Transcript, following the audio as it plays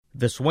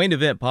The Swain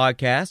Event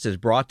Podcast is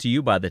brought to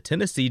you by the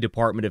Tennessee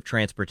Department of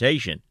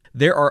Transportation.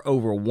 There are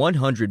over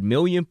 100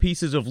 million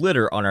pieces of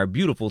litter on our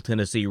beautiful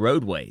Tennessee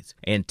roadways,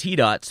 and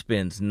TDOT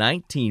spends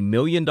 $19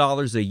 million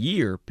a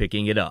year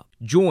picking it up.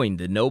 Join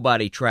the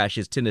Nobody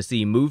Trashes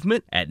Tennessee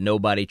movement at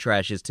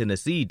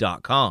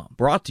NobodyTrashesTennessee.com.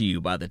 Brought to you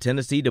by the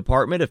Tennessee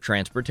Department of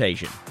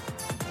Transportation.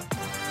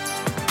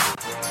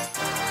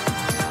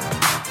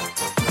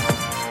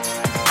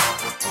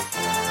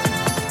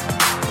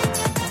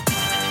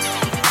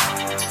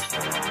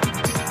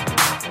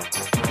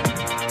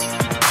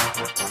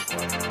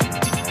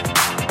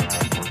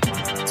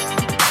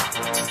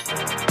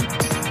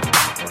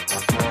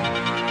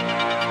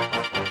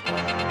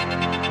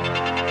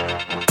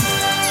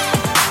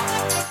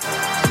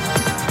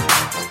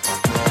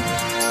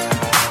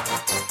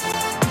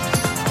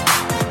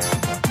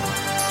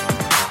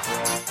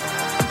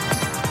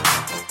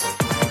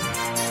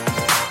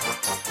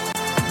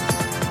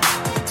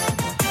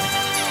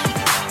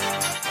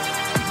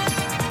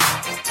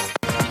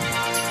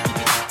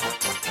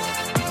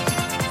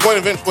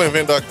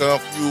 SwainEvent.com,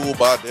 fueled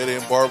by Dead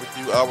End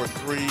Barbecue. Hour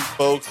 3,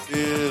 folks,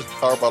 is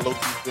powered by Low T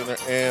Center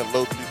and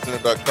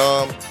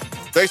LowTCenter.com.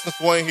 Jason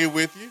Swain here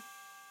with you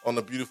on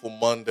the beautiful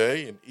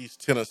Monday in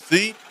East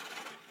Tennessee.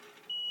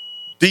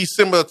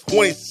 December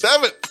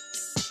 27th.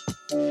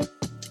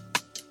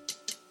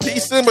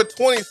 December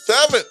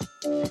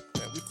 27th.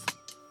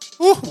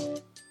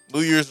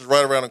 New Year's is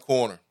right around the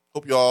corner.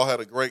 Hope you all had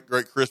a great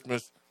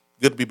Christmas.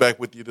 Good to be back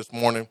with you this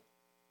morning.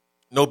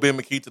 No Ben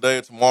McKee today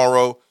or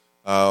tomorrow.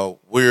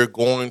 We're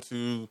going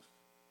to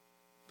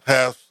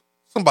have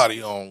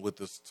somebody on with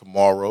us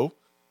tomorrow,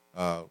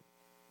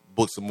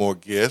 book some more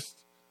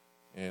guests.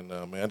 And,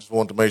 I just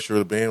wanted to make sure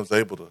that Ben was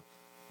able to,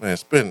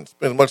 spend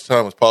as much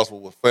time as possible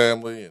with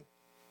family.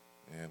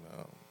 And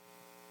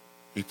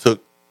he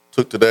took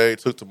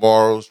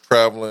tomorrow's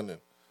traveling.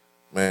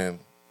 And,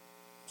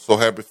 so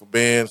happy for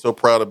Ben, so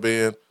proud of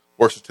Ben.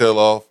 Works his tail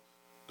off,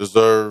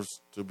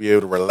 deserves to be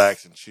able to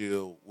relax and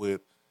chill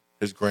with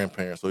his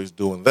grandparents. So he's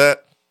doing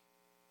that.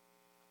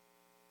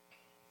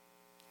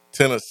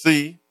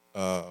 Tennessee,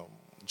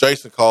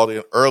 Jason called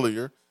in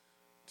earlier.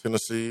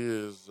 Tennessee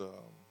is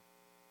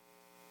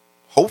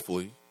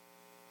hopefully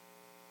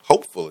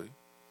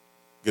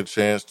get a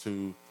chance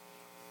to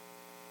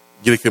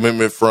get a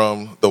commitment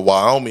from the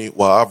Wyoming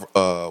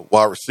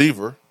wide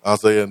receiver,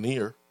 Isaiah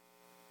Neyor.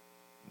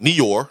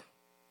 Because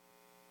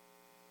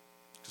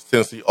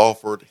Tennessee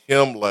offered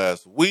him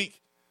last week,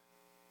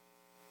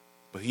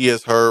 but he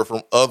has heard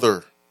from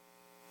other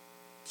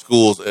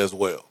schools as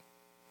well.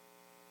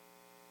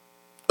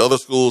 Other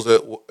schools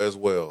as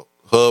well.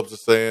 Hubs are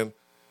saying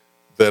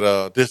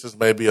that distance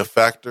may be a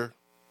factor.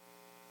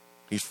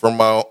 He's from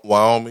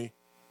Wyoming.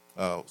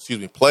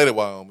 Played at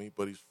Wyoming,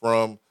 but he's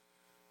from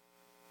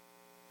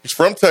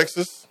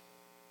Texas.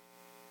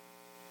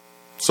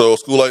 So a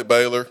school like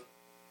Baylor,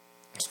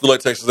 a school like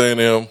Texas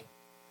A&M,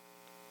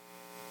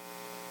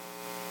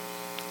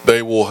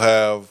 they will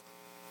have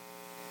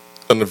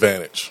an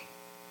advantage.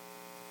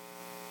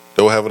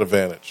 They will have an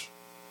advantage.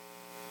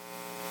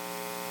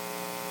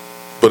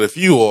 But if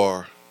you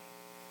are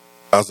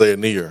Isaiah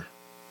Neyor,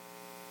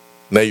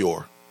 I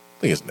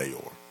think it's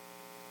Neyor.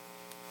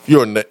 If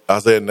you're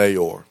Isaiah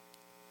Neyor,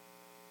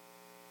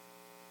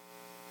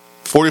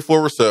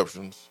 44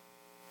 receptions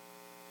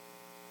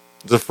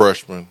as a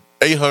freshman,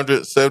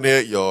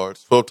 878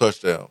 yards, 12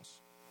 touchdowns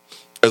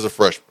as a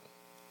freshman.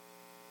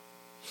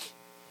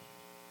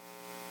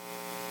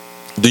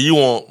 Do you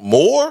want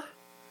more,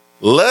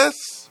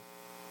 less,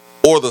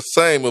 or the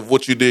same of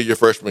what you did your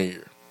freshman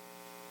year?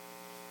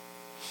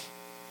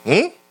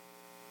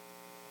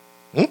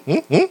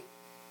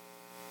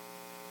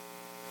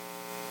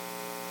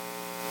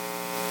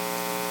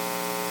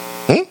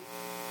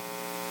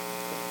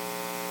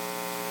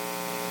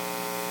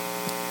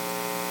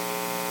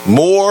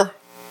 More,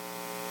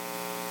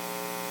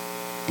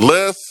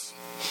 less,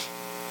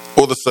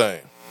 or the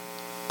same?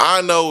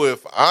 I know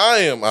if I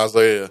am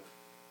Isaiah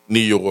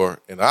Neyor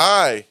and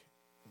I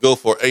go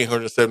for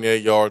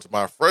 878 yards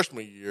my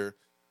freshman year,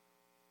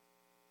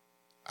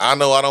 I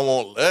know I don't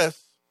want less.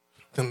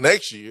 The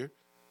next year,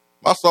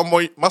 my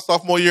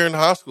sophomore year in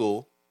high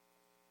school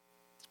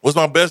was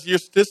my best year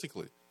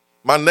statistically.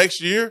 My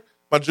next year,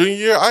 my junior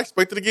year, I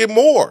expected to get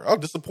more. I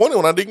was disappointed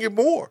when I didn't get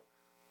more.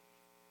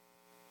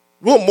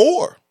 You want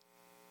more.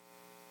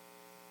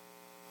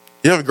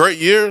 You have a great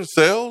year in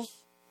sales.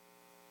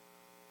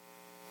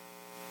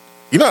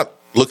 You're not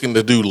looking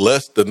to do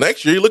less the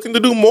next year. You're looking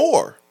to do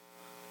more.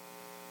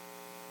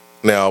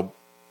 Now,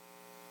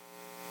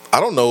 I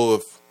don't know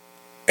if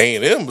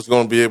A&M is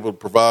going to be able to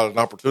provide an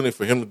opportunity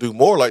for him to do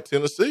more like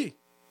Tennessee.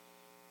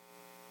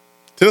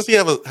 Tennessee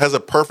has a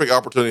perfect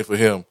opportunity for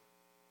him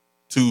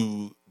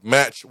to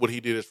match what he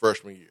did his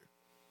freshman year,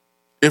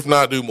 if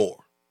not do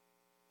more.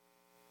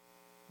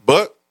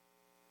 But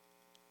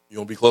you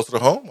want to be closer to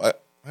home?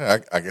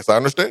 I guess I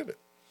understand it.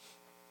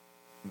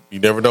 You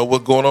never know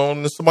what's going on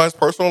in somebody's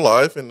personal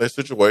life and their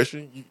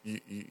situation.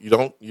 You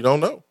don't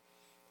know.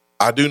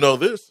 I do know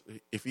this: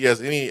 if he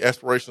has any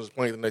aspirations of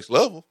playing at the next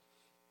level,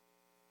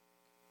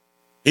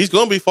 He's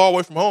going to be far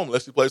away from home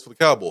unless he plays for the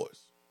Cowboys.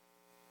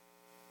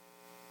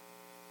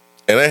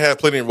 And they have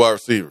plenty of wide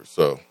receivers.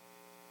 So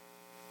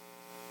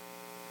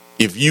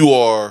if you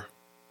are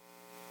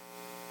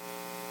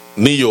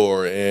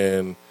Neor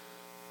and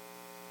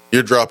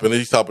you're dropping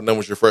these type of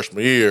numbers your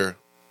freshman year,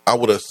 I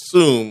would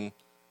assume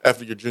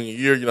after your junior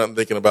year, you're not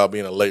thinking about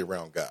being a late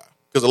round guy.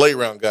 Because a late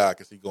round guy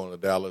can see going to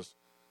Dallas.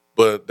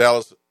 But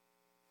Dallas,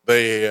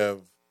 they're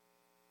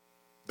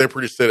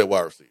pretty set at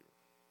wide receiver.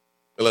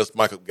 Unless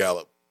Michael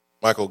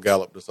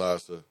Gallup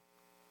decides to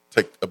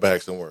take a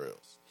bag somewhere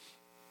else.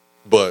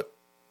 But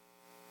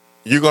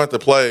you're going to have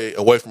to play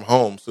away from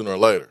home sooner or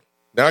later.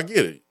 Now I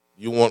get it.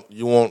 You want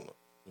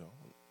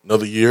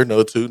another year,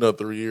 another 2, another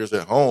 3 years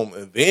at home,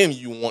 and then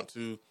you want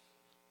to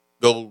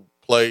go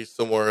play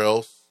somewhere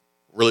else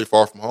really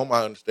far from home.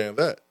 I understand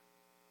that.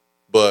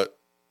 But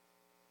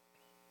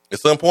at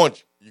some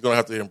point, you're going to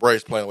have to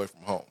embrace playing away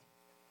from home.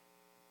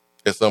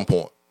 At some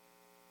point.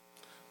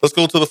 Let's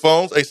go to the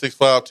phones,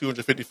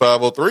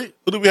 865-255-03.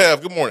 Who do we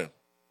have? Good morning.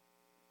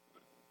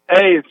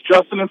 Hey, it's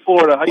Justin in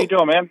Florida. How you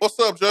doing, man? What's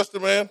up,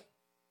 Justin, man?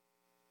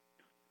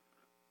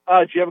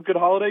 Did you have a good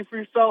holiday for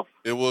yourself?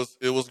 It was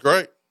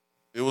great.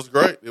 It was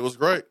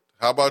great.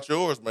 How about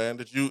yours, man?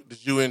 Did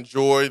you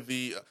enjoy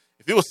the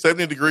if it was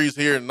 70 degrees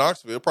here in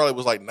Knoxville, it probably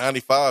was like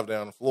 95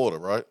 down in Florida,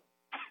 right?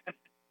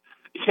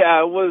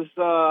 Yeah, it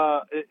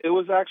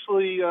was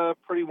actually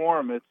pretty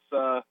warm. It's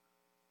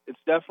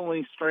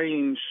definitely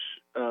strange,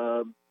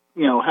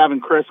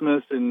 having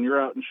Christmas and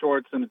you're out in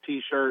shorts and a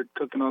t-shirt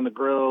cooking on the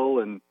grill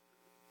and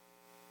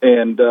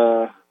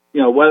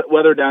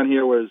weather down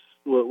here was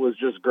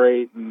just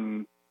great,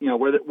 and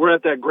we're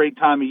at that great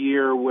time of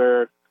year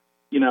where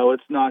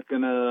it's not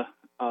gonna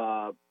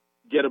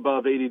get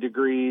above 80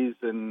 degrees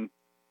and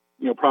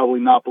probably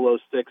not below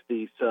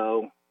 60,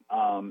 so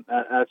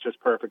that's just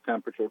perfect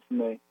temperature for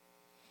me.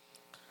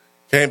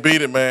 Can't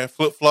beat it, man.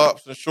 Flip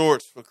flops and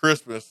shorts for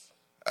Christmas.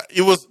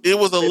 It was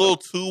a little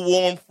too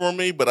warm for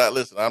me, but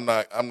I'm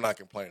not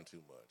complaining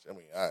too much. I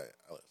mean,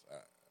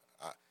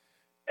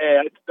 Hey,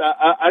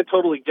 I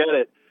totally get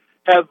it.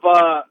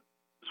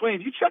 Swain,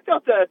 have you checked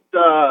out that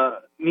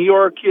New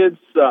York kid's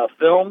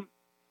film?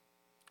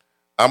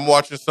 I'm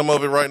watching some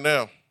of it right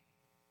now.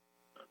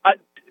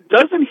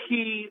 Doesn't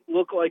he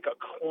look like a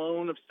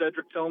clone of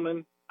Cedric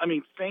Tillman? I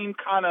mean, same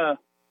kind of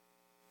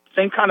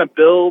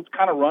build,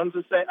 kind of runs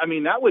the same. I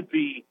mean, that would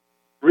be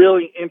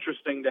really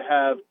interesting to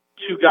have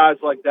two guys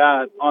like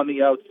that on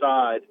the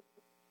outside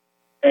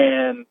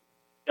and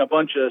a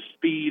bunch of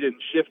speed and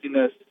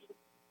shiftiness,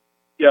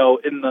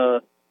 in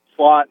the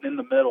slot and in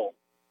the middle.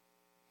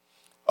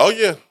 Oh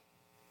yeah.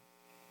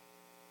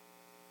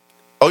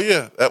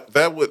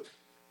 That would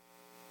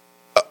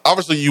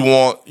obviously you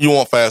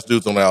want fast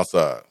dudes on the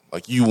outside.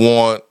 Like if you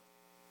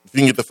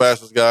can get the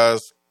fastest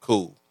guys,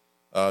 cool.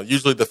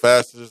 Usually the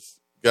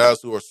fastest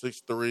guys who are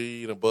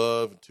 6'3" and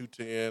above and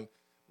 210. I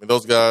mean,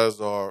 those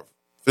guys are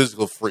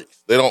physical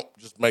freaks. They don't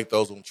just make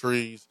those on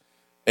trees.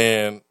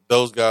 And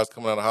those guys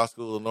coming out of high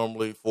school are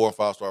normally 4 or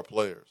 5 star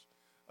players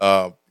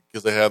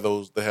because they have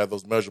those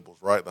measurables,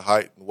 right? The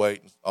height and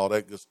weight and all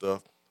that good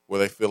stuff, where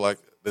they feel like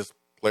this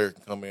player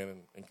can come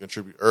in and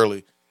contribute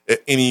early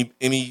at any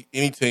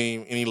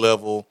team, any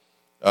level,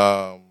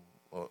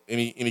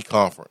 any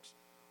conference.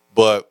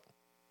 But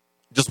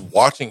just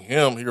watching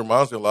him, he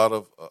reminds me a lot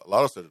of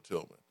Cedric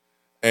Tillman.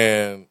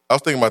 And I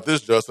was thinking about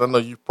this, Justin. I know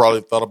you've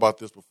probably thought about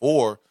this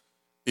before.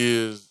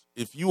 Is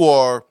if you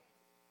are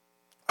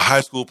a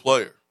high school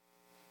player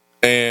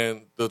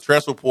and the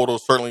transfer portal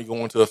is certainly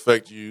going to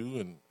affect you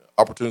and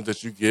opportunities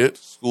that you get,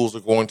 schools are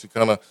going to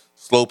kind of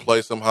slow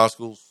play some high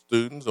school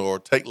students or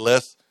take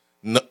less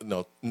in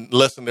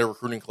their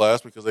recruiting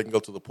class because they can go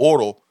to the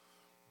portal.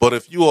 But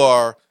if you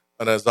are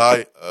an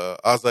Isaiah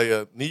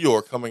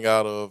Neyor coming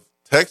out of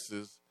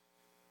Texas,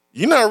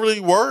 you're not really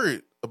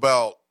worried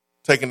about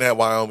taking that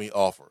Wyoming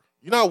offer.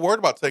 You're not worried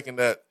about taking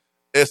that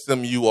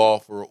SMU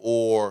offer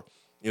or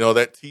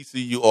that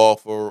TCU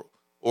offer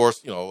or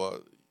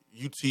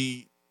UT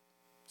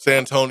San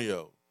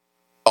Antonio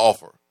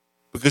offer,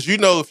 because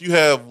if you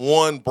have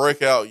one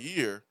breakout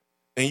year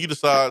and you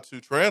decide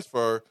to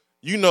transfer,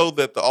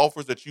 that the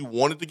offers that you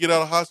wanted to get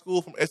out of high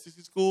school from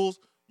SEC schools,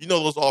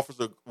 those offers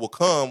will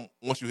come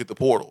once you hit the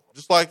portal,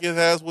 just like it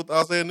has with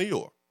Isaiah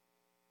Neyor.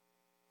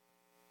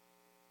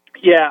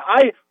 Yeah,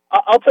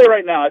 I'll tell you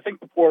right now, I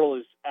think the portal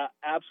has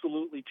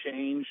absolutely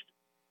changed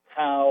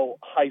how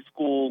high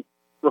school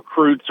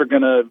recruits are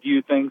going to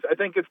view things. I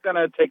think it's going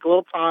to take a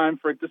little time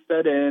for it to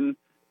set in.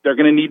 They're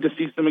going to need to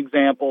see some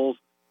examples.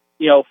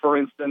 For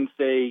instance,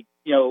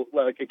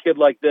 like a kid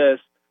like this,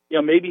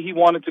 maybe he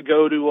wanted to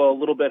go to a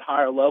little bit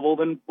higher level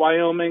than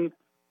Wyoming,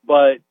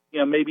 but,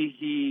 maybe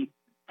he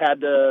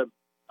had to,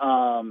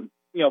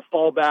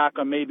 fall back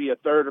on maybe a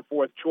third or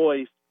fourth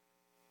choice,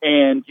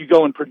 and you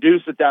go and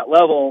produce at that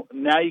level.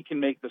 Now you can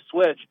make the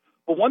switch.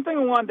 But one thing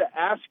I wanted to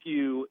ask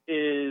you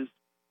is,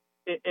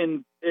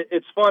 and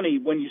it's funny,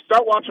 when you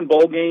start watching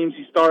bowl games,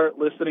 you start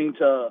listening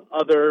to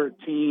other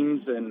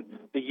teams and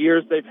the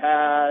years they've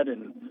had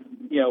and,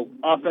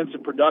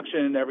 offensive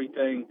production and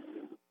everything.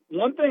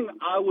 one thing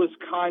I was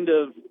kind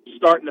of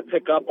starting to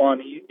pick up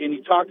on, and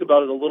you talked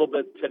about it a little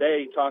bit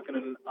today,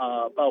 talking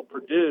about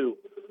Purdue.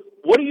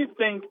 What do you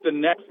think the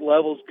next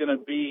level is going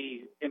to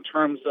be in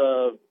terms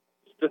of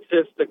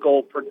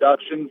statistical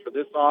production for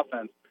this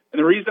offense? And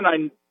the reason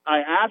I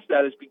ask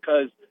that is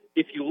because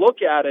if you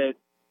look at it,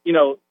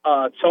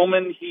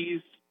 Tillman, he's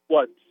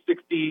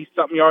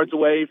 60-something yards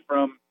away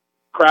from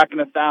cracking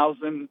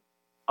 1,000.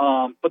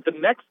 But the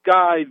next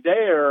guy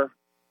there,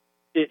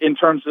 in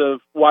terms of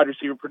wide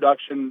receiver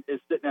production, is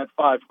sitting at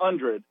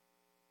 500.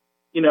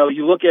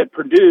 You look at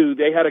Purdue,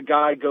 they had a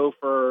guy go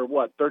for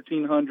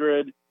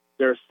 1,300.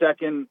 Their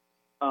second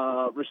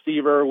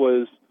receiver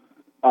was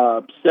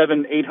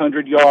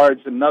 700-800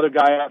 yards. Another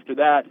guy after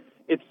that.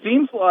 It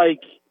seems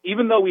like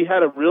even though we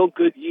had a real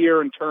good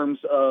year in terms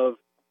of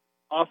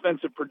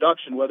offensive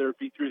production, whether it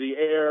be through the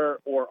air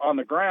or on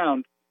the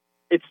ground,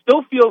 it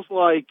still feels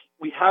like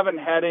we haven't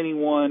had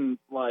anyone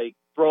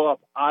throw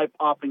up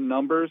eye-popping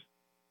numbers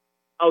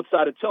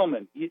outside of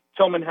Tillman.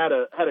 Tillman had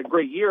a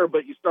great year,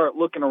 but you start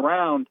looking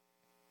around,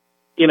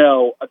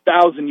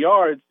 1,000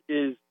 yards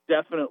is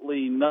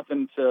definitely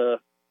nothing to,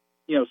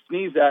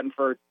 sneeze at. And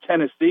for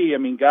Tennessee, I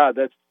mean, God,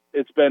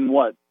 it's been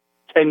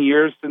 10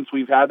 years since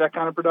we've had that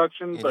kind of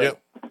production. But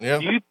yeah.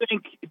 Do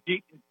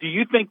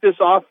you think this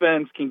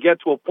offense can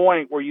get to a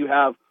point where you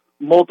have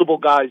multiple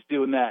guys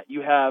doing that?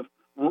 You have,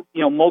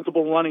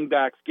 multiple running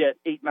backs get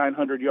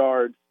 800-900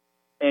 yards,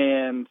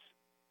 and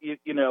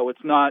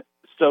it's not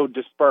so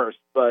dispersed.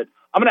 But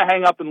I'm going to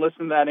hang up and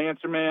listen to that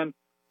answer, man.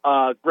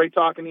 Great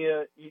talking to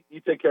you. You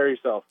take care of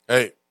yourself.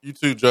 Hey, you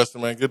too,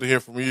 Justin, man. Good to hear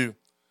from you.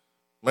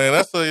 Man,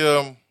 that's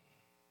a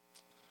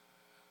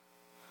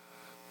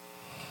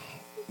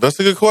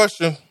good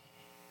question.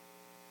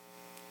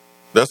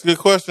 That's a good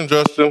question,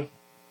 Justin.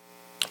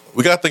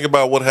 We got to think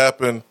about what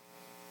happened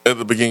at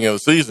the beginning of the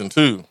season,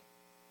 too.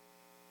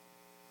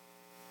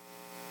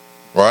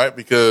 Right?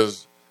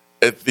 Because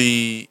at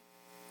the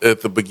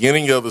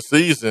beginning of the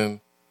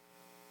season,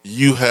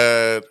 you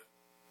had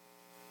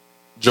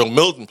Joe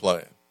Milton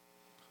playing.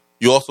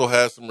 You also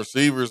had some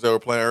receivers that were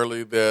playing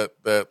early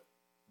that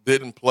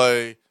didn't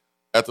play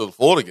after the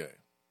Florida game.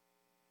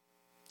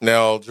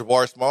 Now,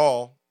 Jabari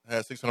Small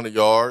had 600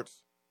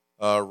 yards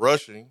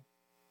rushing.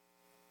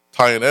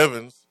 Tyon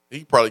Evans,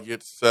 he probably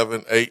gets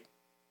 700, 800,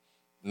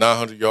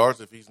 900 yards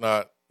if he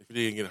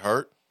didn't get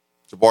hurt.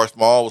 Jabari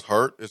Small was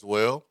hurt as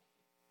well.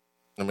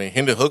 I mean,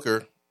 Hendon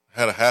Hooker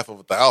had a half of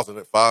 1,000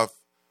 at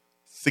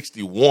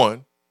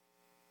 561.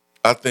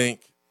 I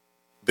think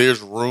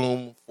there's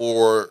room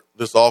for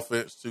this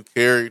offense to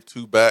carry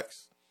two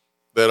backs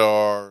that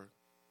are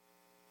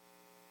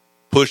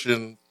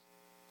pushing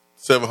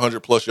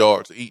 700-plus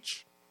yards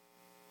each.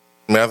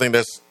 I mean, I think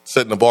that's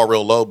setting the bar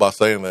real low by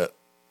saying that.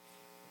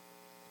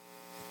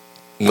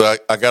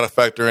 But I got to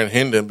factor in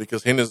Hendon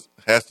because Hendon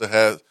has to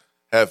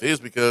have his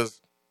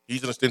because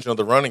he's an extension of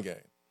the running game.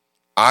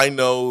 I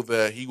know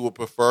that he would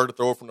prefer to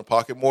throw it from the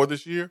pocket more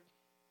this year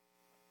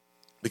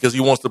because he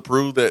wants to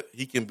prove that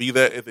he can be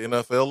that at the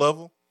NFL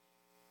level.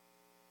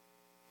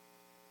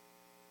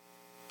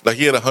 Like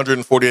he had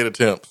 148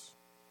 attempts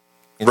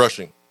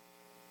rushing.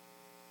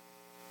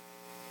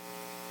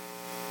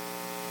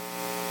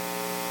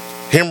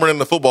 Him running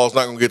the football is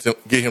not going to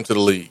get him to the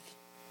league.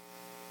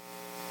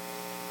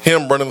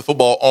 Him running the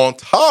football on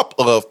top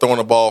of throwing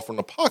the ball from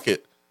the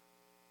pocket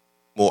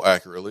more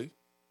accurately,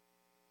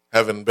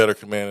 having better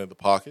command of the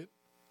pocket,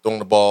 throwing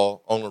the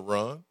ball on the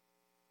run,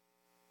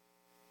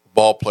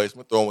 ball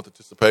placement, throwing with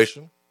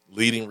anticipation,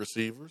 leading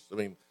receivers. I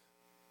mean,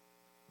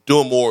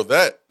 doing more of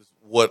that is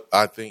what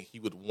I think he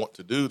would want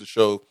to do to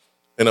show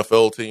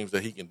NFL teams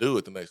that he can do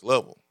at the next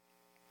level.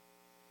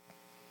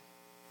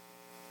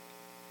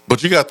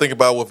 But you got to think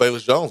about what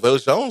Velus Jones.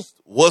 Velus Jones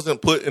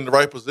wasn't put in the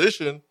right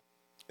position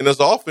in his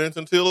offense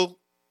until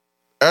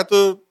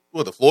after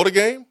the Florida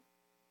game.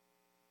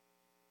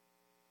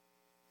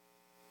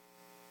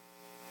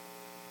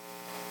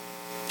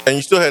 And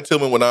you still had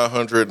Tillman with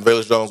 900 and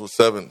Velus Jones with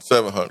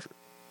 700.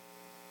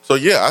 So,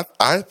 yeah,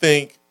 I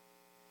think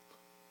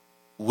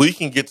we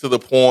can get to the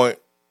point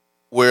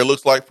where it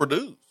looks like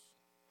Purdue's.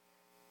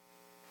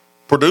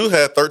 Purdue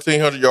had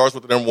 1,300 yards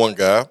with the number one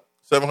guy,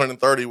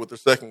 730 with their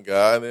second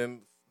guy, and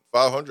then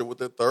 500 with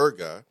their third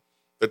guy.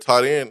 Their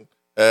tight end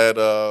had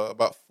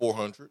about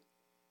 400.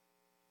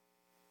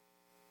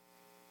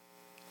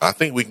 I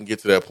think we can get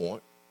to that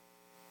point.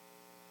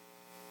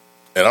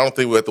 And I don't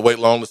think we have to wait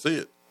long to see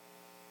it.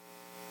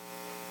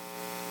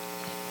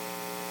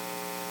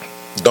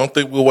 Don't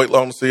think we'll wait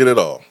long to see it at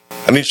all.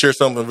 I need to share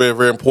something very,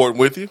 very important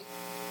with you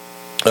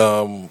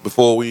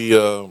before we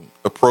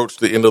approach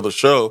the end of the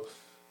show.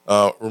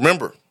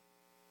 Remember,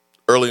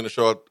 early in the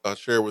show, I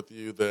shared with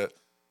you that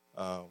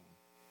our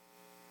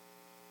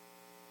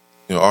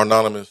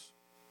anonymous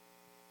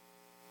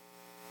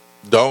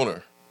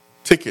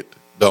ticket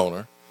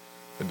donor,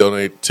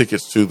 donate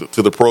tickets to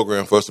the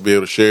program for us to be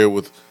able to share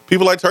with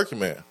people like Turkey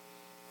Man,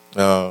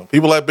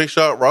 people like Big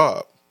Shot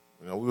Rob.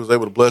 We was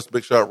able to bless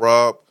Big Shot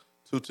Rob.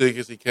 2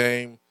 tickets. He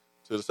came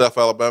to the South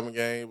Alabama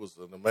game. It was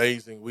an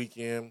amazing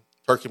weekend.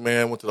 Turkey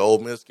Man went to the Ole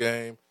Miss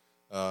game.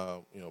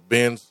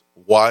 Ben's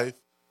wife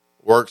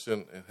works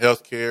in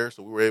healthcare,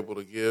 so we were able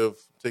to give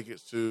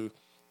tickets to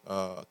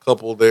a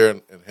couple there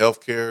in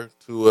healthcare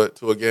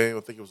to a game. I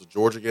think it was a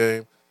Georgia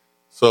game.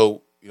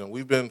 So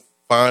we've been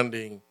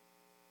finding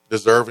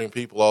deserving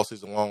people all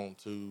season long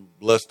to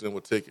bless them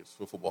with tickets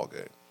for a football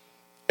game,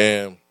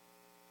 and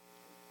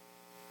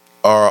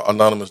our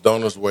anonymous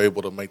donors were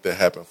able to make that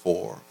happen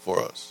for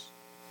us.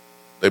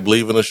 They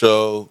believe in the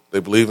show. They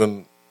believe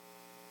in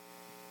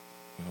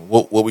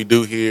what we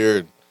do here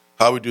and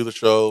how we do the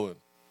show, and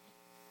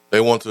they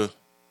want to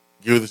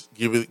give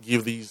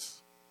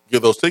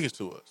those tickets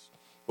to us.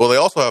 Well, they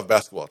also have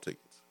basketball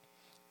tickets.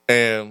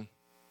 And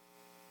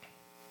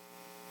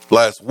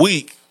last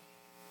week,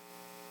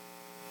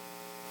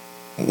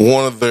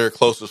 one of their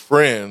closest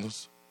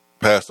friends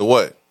passed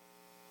away,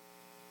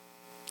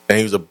 and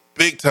he was a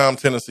big-time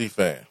Tennessee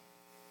fan.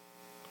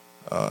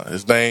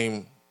 His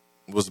name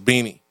was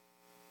Beanie.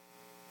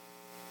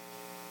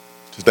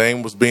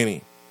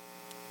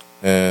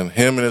 And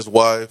him and his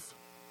wife,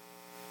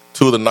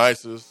 two of the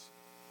nicest,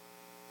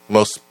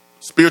 most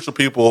spiritual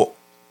people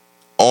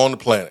on the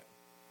planet.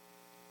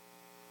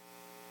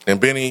 And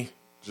Benny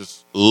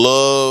just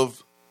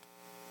loved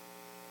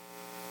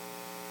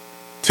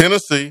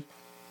Tennessee.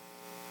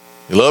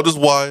 He loved his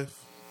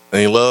wife,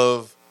 and he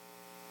loved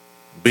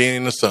being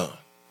in the sun.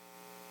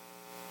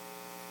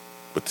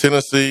 But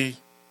Tennessee,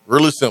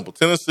 really simple.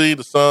 Tennessee,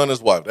 the sun,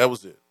 his wife. That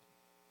was it.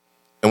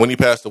 And when he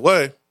passed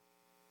away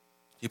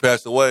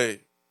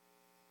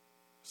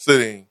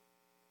sitting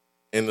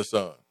in the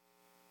sun.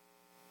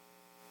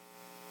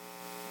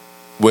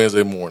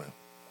 Wednesday morning.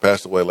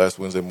 Passed away last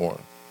Wednesday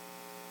morning.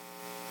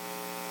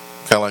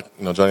 Kind of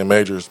like, Johnny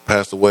Majors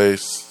passed away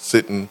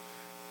sitting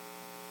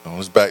on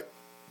his back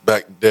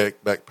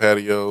deck, back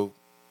patio,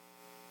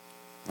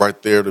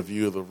 right there, the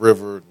view of the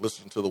river,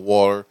 listening to the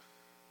water.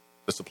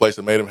 That's the place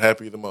that made him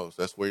happy the most.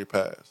 That's where he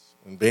passed.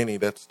 And Benny,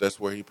 that's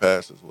where he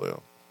passed as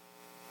well.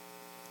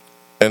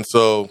 And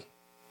so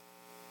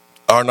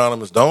our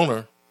anonymous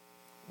donor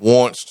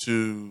wants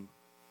to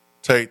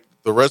take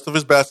the rest of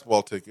his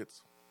basketball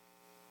tickets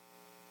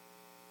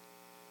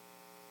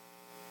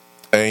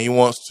and he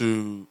wants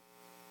to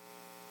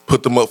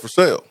put them up for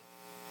sale.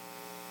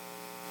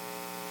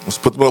 Let's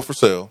put them up for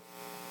sale.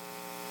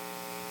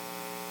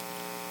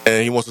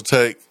 And he wants to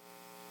take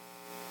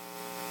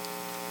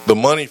the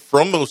money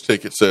from those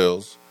ticket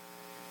sales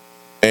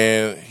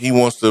and he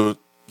wants to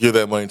give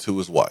that money to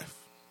his wife.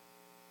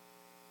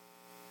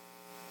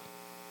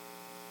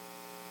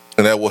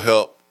 And that will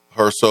help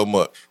her so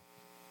much.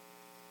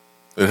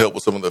 It helped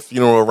with some of the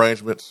funeral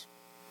arrangements.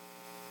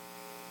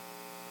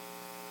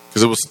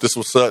 Because this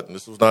was sudden.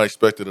 This was not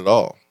expected at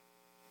all.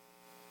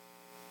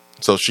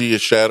 So she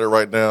is shattered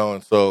right now.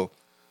 And so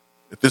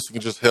if this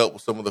can just help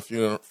with some of the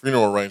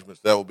funeral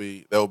arrangements, that will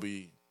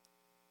be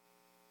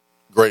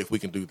great if we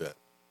can do that.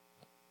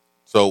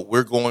 So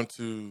we're going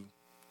to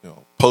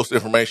post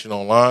information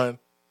online,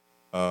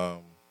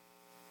 so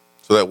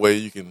that way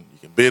you can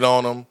bid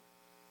on them,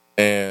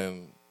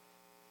 and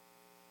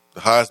the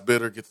highest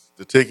bidder gets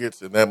the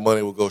tickets, and that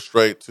money will go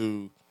straight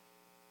to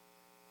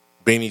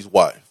Beanie's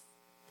wife,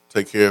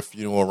 take care of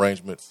funeral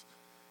arrangements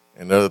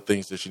and other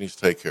things that she needs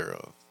to take care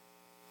of.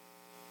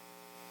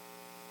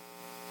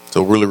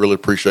 So really, really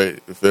appreciate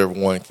it if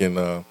everyone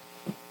can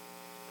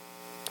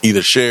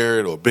either share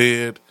it or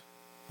bid.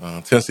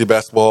 Tennessee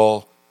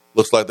basketball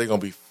looks like they're going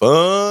to be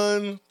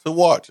fun to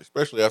watch,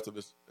 especially after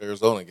this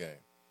Arizona game.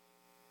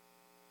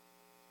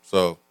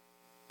 So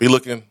be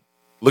looking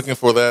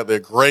for that. They're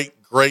great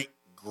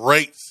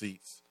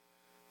seats.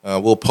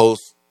 We'll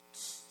post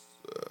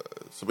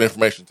some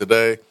information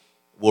today.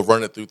 We'll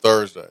run it through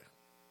Thursday.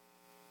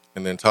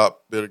 And then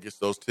top bidder gets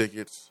those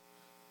tickets.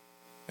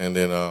 And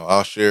then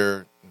I'll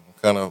share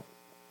kind of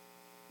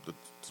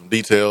some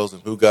details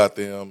and who got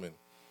them. And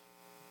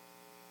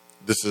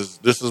this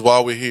is why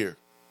we're here.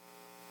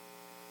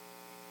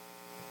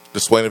 The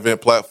Swain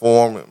event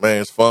platform,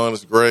 man, it's fun.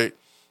 It's great.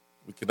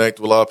 We connect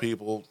with a lot of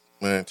people.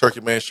 Man,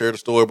 Turkey Man shared a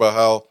story about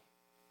how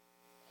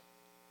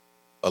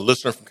a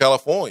listener from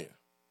California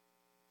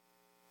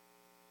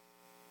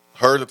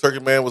heard that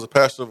Turkey Man was a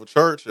pastor of a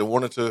church and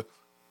wanted to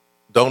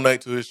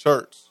donate to his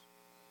church.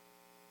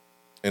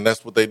 And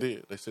that's what they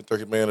did. They sent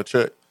Turkey Man a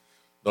check,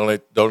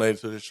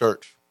 donated to his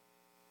church.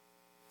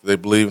 They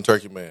believe in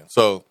Turkey Man.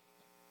 So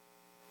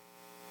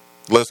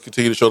let's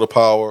continue to show the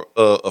power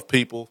of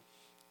people.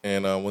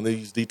 And when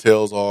these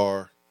details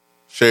are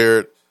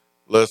shared,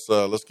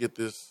 let's get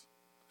this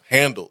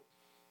handled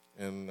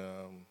and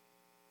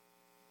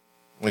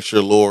make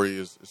sure Lori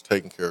is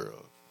taken care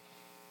of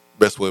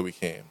best way we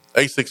can.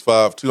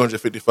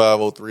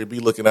 865-255-03. Be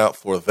looking out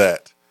for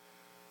that.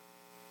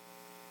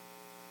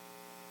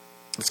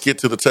 Let's get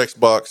to the text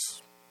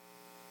box.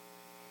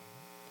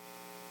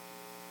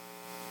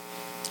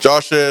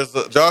 Josh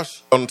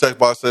on the text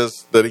box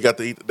says that he got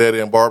to eat the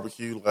Daddy and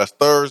barbecue last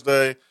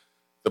Thursday.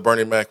 The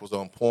Bernie Mac was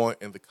on point,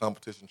 and the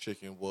competition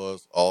chicken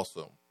was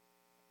awesome.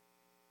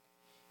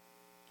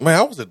 Man,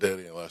 I was at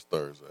Daddy last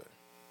Thursday.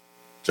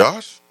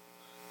 Josh,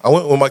 I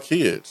went with my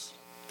kids.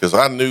 because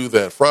I knew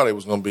that Friday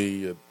was going to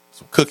be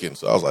some cooking.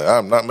 So I was like,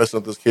 I'm not messing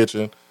up this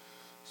kitchen.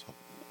 So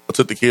I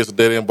took the kids to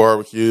Dead End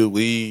Barbecue.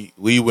 We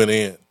went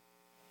in.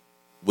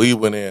 We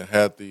went in,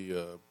 had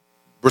the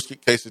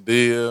brisket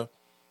quesadilla.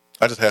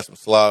 I just had some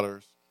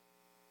sliders.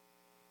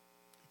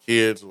 The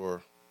kids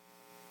were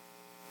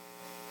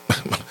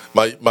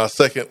my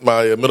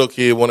middle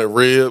kid wanted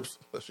ribs.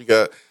 She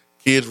got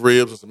kids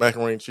ribs and some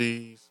macaroni and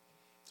cheese.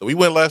 So we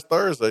went last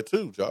Thursday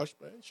too, Josh.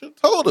 Man, you should have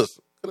told us.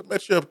 Could have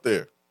met you up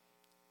there.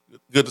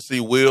 Good to see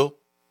Will.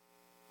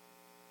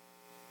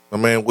 My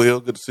man Will,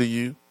 good to see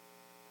you.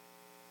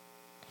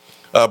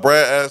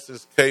 Brad asked,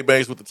 is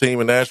K-Banks with the team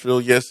in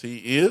Nashville? Yes, he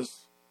is.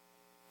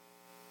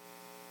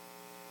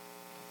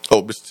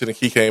 Oh, Mr.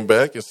 Tennessee came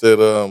back and said,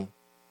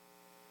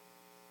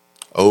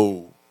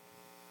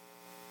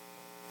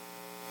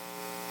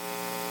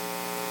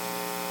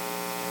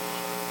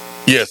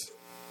 yes.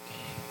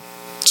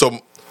 So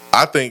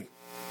I think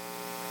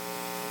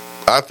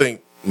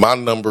my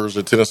numbers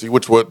in Tennessee,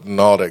 which wasn't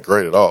all that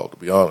great at all, to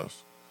be honest.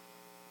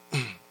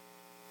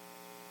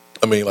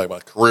 I mean, like my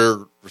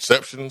career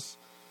receptions,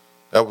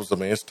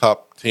 it's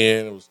top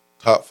 10. It was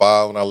top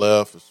 5 when I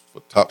left. It's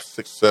for top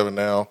 6, 7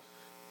 now.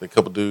 A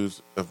couple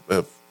dudes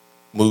have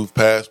moved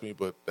past me,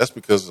 but that's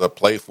because I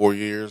played 4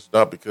 years,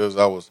 not because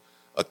I was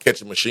a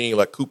catching machine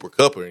like Cooper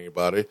Kupp or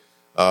anybody.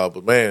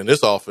 But man,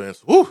 this offense,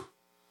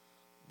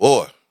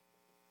 boy,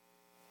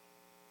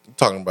 I'm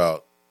talking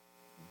about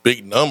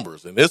big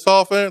numbers in this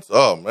offense.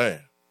 Oh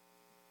man,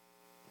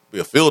 be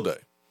a field day.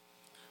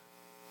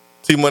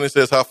 T Money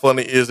says, how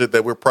funny is it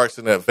that we're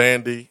practicing at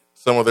Vandy?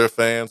 Some of their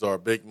fans are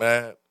big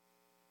mad.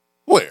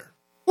 Where?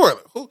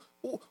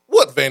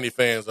 What Vandy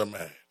fans are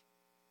mad?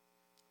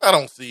 I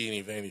don't see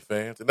any Vandy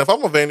fans. And if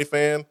I'm a Vandy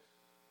fan,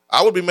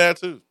 I would be mad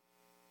too,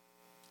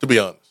 to be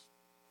honest.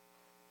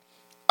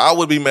 I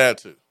would be mad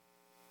too.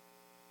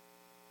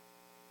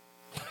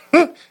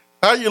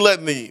 How are you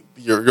letting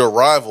your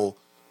rival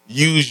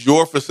use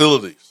your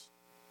facilities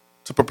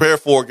to prepare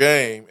for a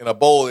game in a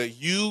bowl that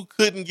you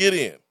couldn't get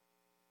in?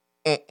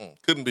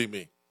 Couldn't be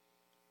me.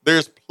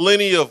 There's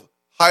plenty of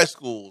high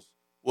schools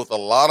with a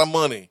lot of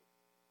money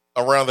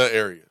around that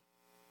area.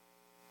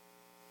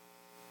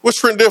 What's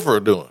Trent Differ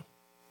doing?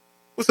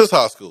 What's his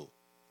high school?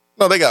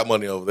 No, they got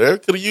money over there.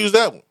 Could have used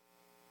that one.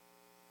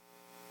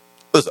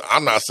 Listen,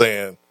 I'm not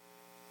saying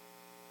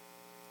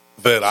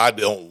that I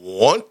don't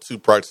want to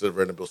practice at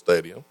Vanderbilt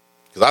Stadium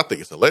because I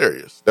think it's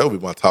hilarious. That would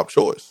be my top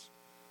choice.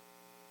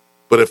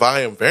 But if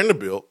I am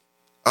Vanderbilt,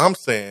 I'm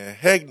saying,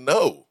 heck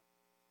no.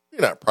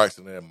 You're not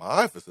practicing at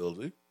my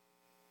facility.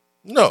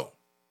 No.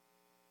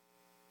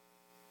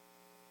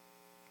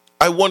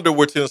 I wonder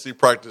where Tennessee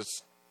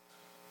practiced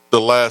the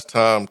last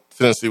time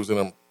Tennessee was in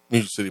a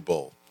Music City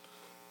Bowl.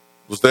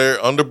 Was there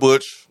under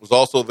Butch, was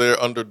also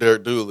there under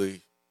Derek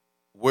Dooley.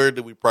 Where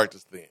did we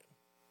practice then?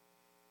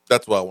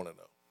 That's what I want to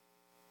know.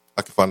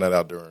 I can find that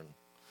out during,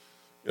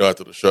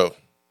 after the show.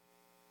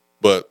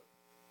 But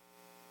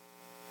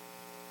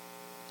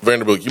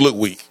Vanderbilt, you look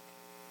weak.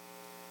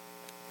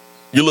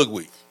 You look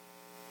weak.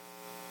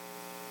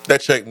 That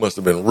check must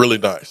have been really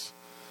nice.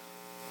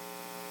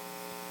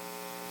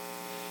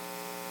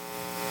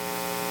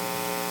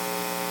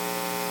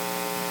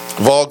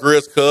 Vol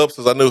Grizz Cubs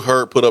says, I knew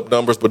Hurd put up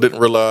numbers, but didn't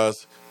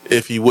realize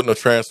if he wouldn't have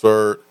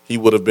transferred, he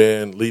would have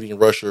been leading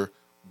rusher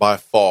by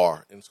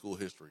far in school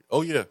history.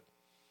 Oh, yeah.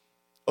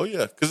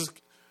 Because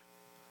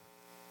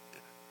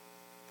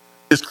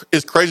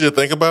it's crazy to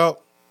think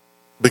about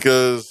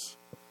because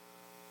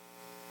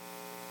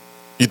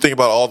you think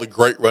about all the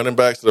great running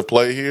backs that have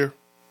played here.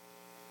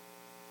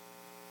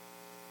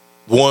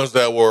 The ones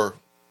that were,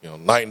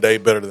 night and day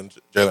better than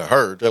Jalen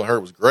Hurd. Jalen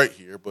Hurd was great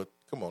here, but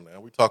come on now.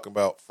 We're talking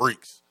about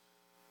freaks.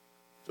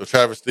 The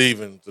Travis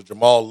Stevens, the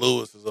Jamal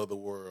Lewis's of the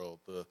world,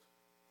 the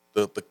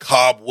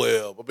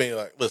Cobweb. I mean,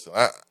 like, listen,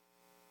 I'm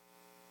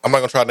not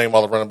going to try to name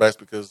all the running backs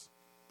because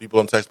people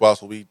in text box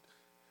will be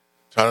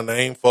trying to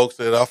name folks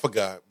that I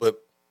forgot.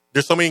 But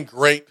there's so many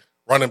great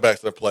running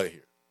backs that have played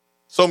here.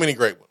 So many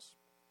great ones.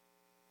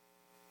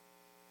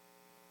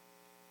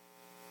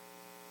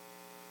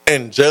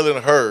 And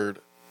Jalen Hurd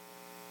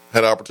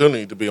had an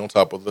opportunity to be on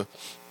top of the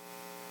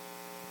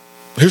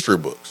history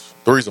books.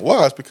 The reason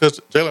why is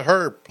because Jalen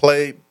Hurd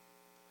played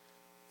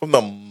from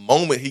the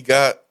moment he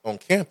got on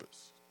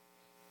campus.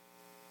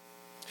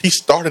 He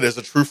started as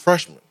a true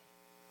freshman.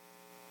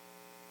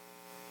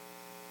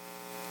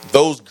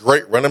 Those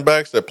great running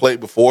backs that played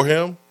before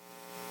him,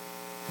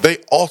 they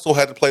also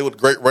had to play with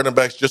great running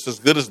backs just as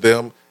good as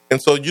them. And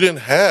so you didn't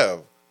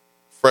have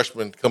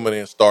freshmen coming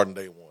in starting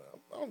day one.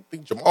 I don't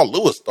think Jamal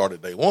Lewis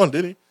started day one,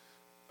 did he?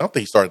 I don't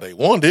think he started day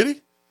one, did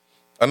he?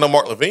 I know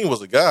Mark Levine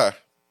was a guy,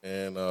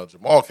 and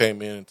Jamal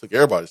came in and took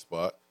everybody's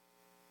spot.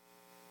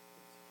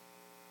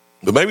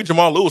 But maybe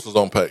Jamal Lewis was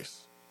on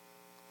pace.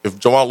 If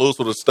Jamal Lewis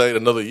would have stayed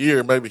another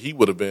year, maybe he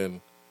would have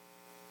been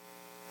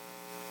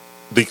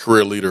the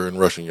career leader in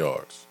rushing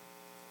yards.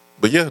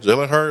 But yeah,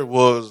 Jalen Hurd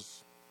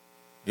was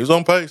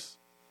on pace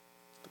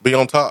to be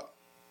on top.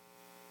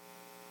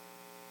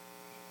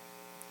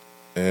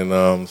 And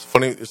it's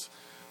funny,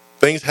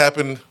 things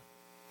happen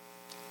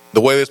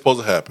the way they're supposed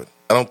to happen.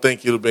 I don't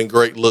think it would have been a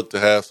great look to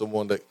have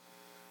someone that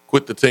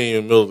quit the team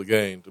in the middle of the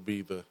game to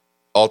be the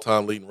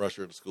all-time leading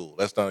rusher of the school.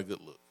 That's not a good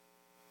look.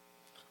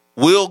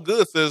 Will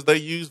Good says they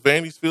used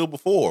Vandy's Field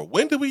before.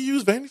 When did we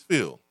use Vandy's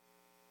Field?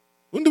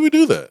 When did we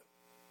do that?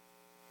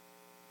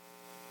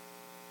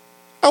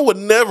 I would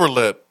never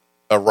let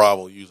a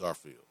rival use our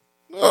field.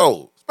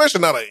 No,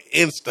 especially not an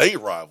in-state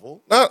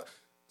rival.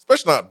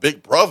 Especially not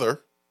Big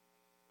Brother.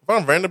 If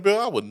I'm Vanderbilt,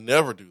 I would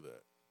never do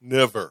that.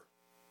 Never.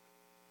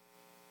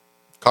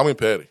 Call me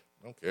petty.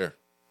 I don't care.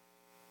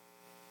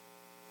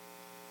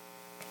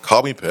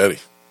 Call me petty.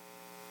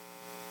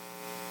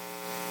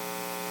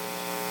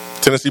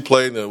 Tennessee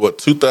played in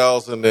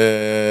 2000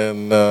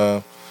 and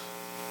was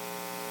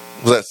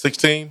that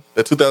 16?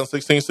 That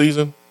 2016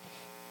 season?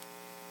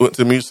 Went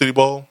to the Music City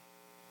Bowl?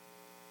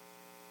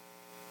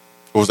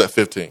 Or was that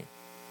 15?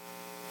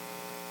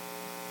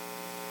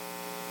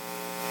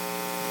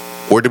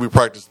 Where did we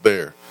practice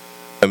there?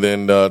 And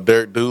then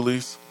Derek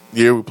Dooley's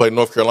year we played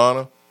North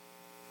Carolina.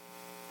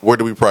 Where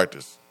did we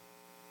practice?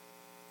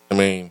 I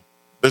mean,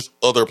 there's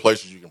other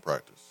places you can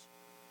practice.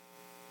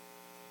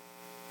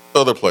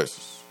 Other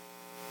places.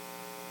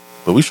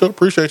 But we should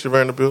appreciate you,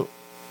 Vanderbilt.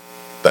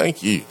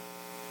 Thank you.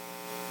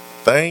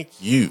 Thank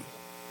you.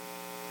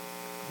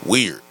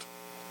 Weird.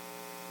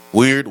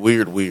 Weird.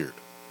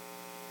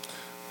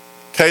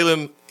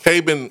 Cayman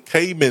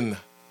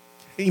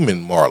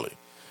Marley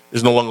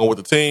is no longer with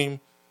the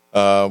team.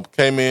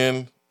 Came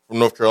in from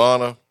North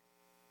Carolina.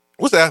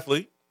 Was an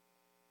athlete.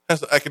 Has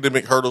some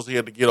academic hurdles he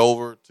had to get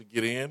over to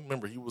get in.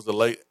 Remember, he was a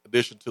late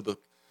addition to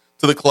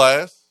the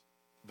class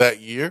that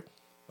year.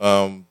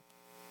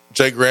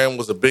 Jay Graham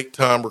was a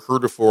big-time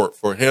recruiter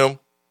for him.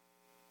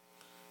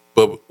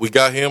 But we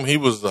got him. He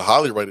was a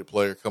highly rated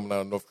player coming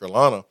out of North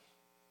Carolina.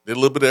 Did a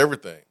little bit of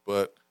everything,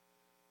 but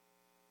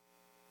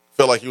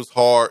felt like it was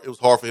hard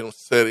for him to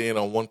set in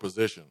on one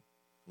position.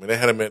 I mean, they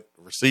had him at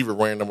receiver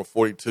wearing number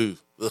 42.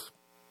 Ugh.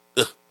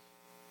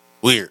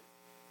 Weird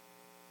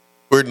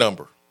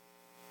number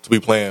to be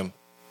playing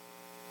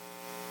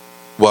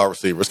wide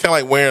receiver. It's kind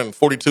of like wearing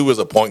 42 as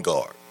a point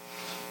guard.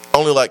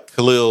 Only like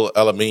Khalil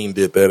Alameen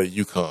did that at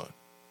UConn.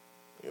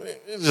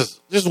 It's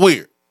just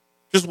weird.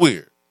 Just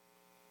weird.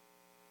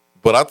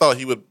 But I thought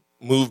he would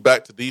move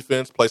back to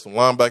defense, play some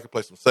linebacker,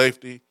 play some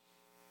safety.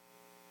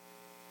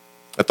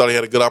 I thought he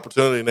had a good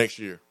opportunity next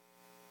year.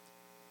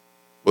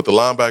 With the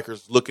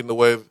linebackers looking the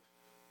way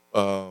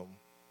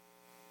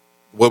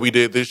what we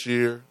did this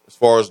year, as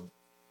far as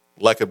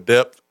lack of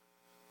depth,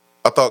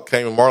 I thought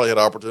Cayman Marley had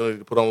an opportunity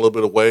to put on a little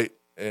bit of weight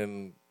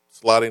and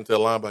slide into a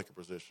linebacker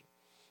position.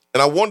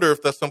 And I wonder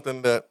if that's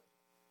something that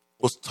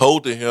was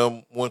told to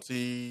him once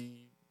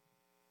he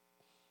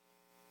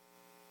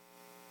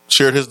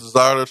shared his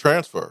desire to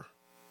transfer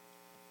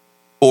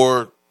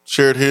or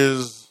shared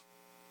his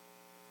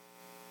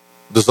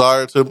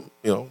desire to,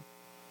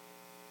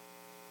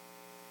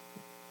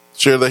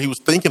 share that he was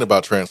thinking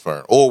about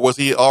transferring. Or was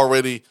he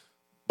already,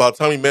 by the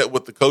time he met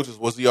with the coaches,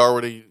 was he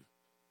already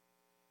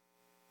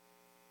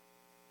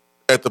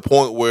at the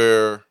point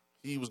where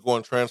he was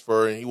going to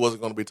transfer and he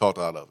wasn't going to be talked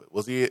out of it?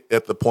 Was he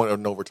at the point of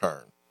no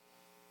return?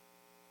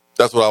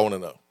 That's what I want to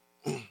know.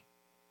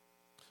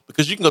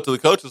 Because you can go to the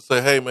coaches and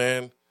say, hey,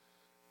 man,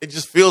 it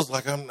just feels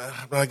like I'm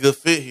not a good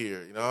fit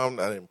here. I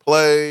didn't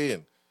play,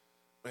 and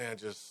man,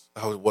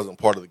 I wasn't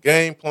part of the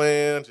game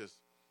plan.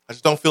 I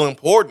just don't feel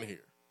important here.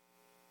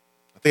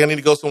 I think I need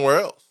to go somewhere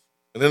else.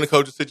 And then the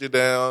coaches sit you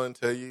down and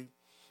tell you,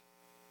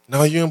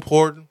 no, you're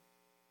important.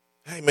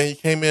 Hey, man, you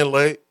came in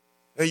late.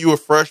 Hey, you were a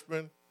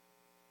freshman,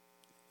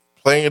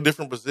 playing a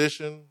different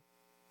position.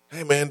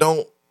 Hey, man,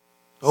 don't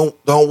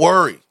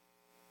worry.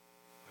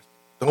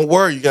 Don't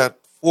worry. You got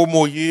 4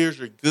 more years.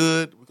 You're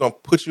good. We're going to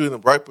put you in the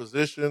right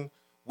position.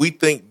 We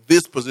think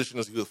this position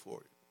is good for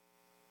you.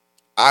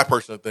 I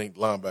personally think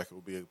linebacker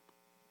will be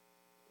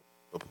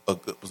a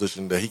good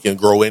position that he can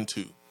grow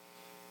into.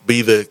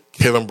 Be the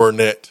Kevin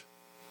Burnett.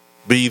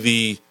 Be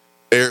the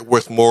Eric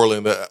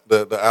Westmoreland,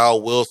 the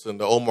Al Wilson,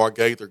 the Omar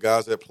Gaither,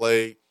 guys that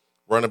played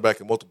running back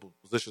in multiple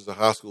positions in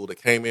high school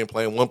that came in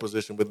playing one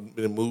position but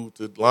then moved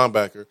to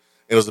linebacker and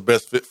it was the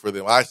best fit for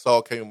them. I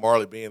saw Kevin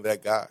Marley being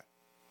that guy,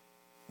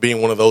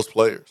 being one of those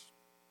players.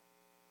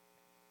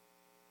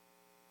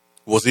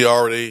 Did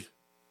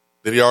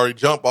he already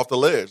jump off the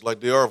ledge like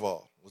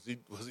D'Arval? Was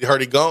he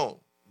already gone?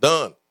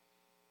 Done?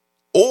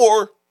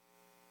 Or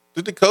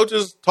did the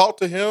coaches talk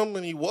to him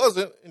and he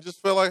wasn't and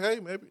just felt like, hey,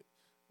 maybe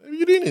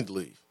you didn't need to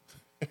leave.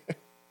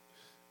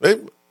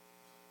 maybe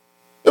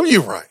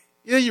you're right.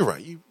 Yeah, you're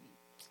right.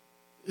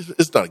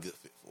 It's not a good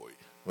fit for you.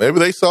 Maybe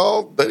they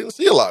didn't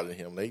see a lot in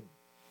him. They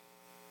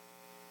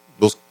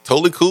was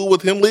totally cool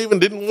with him leaving,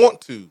 didn't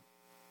want to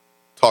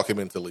talk him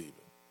into leaving.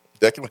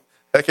 That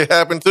can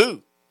happen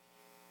too.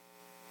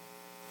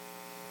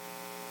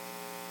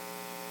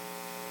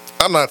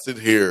 I'm not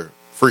sitting here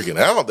freaking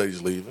out that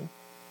he's leaving.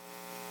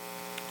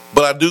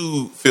 But I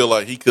do feel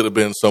like he could have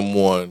been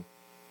someone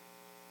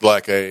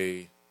like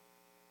a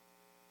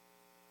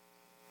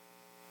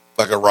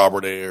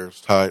Robert Ayers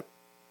type.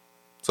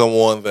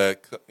 Someone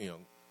that,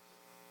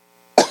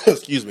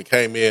 excuse me,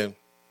 came in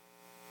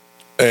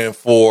and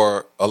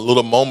for a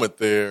little moment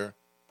there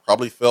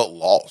probably felt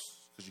lost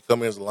because you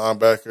come in as a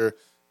linebacker,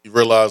 you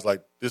realize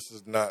like this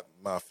is not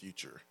my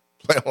future.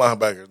 Playing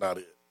linebacker is not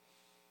it.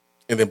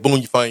 And then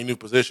boom, you find your new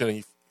position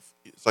and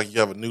it's like you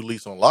have a new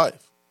lease on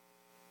life.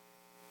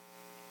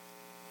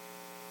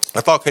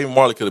 I thought Kevin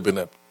Marley could have been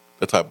that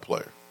type of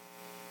player.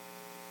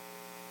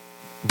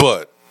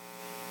 But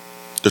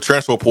the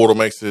transfer portal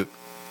makes it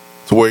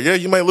to where, yeah,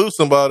 you may lose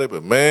somebody,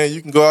 but, man,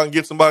 you can go out and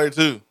get somebody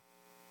too.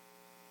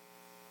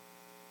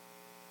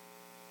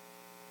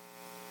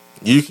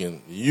 You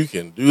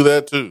can do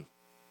that too.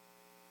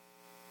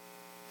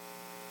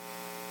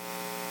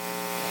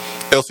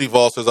 LC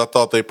Vol says, I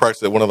thought they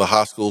practiced at one of the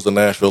high schools in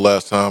Nashville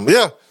last time.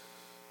 Yeah.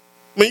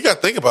 I mean, you got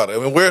to think about it. I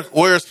mean,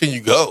 where else can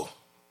you go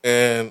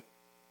and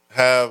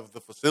have the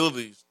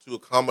facilities to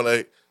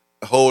accommodate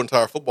a whole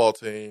entire football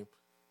team?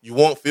 You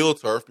want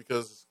field turf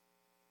because,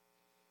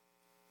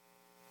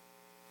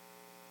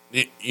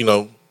 you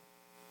know,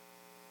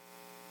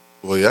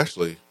 well,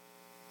 actually,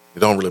 it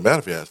don't really matter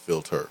if you have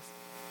field turf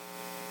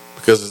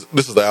because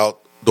this is the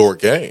outdoor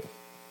game.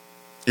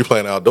 You're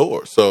playing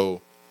outdoors,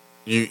 so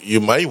you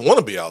may want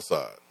to be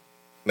outside.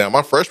 Now,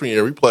 my freshman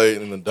year, we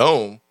played in the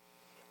dome,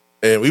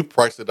 and we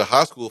practiced at the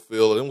high school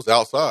field, and it was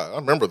outside. I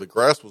remember the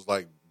grass was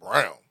like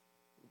brown.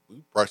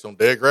 We practiced on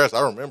dead grass.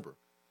 I remember.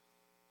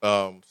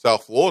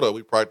 South Florida,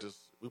 we practiced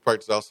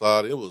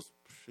outside. It was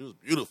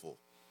beautiful,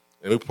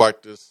 and we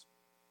practiced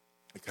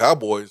the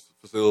Cowboys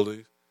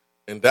facilities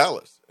in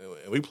Dallas,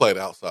 and we played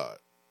outside.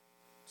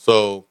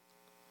 So,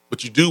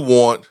 but you do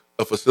want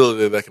a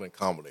facility that can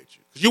accommodate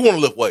you because you want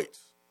to lift weights.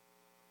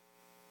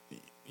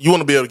 You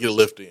want to be able to get a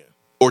lift in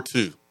or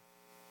two.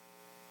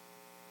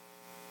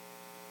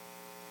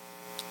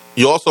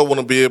 You also want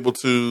to be able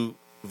to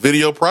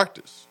video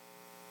practice.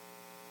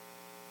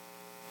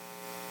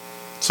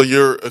 So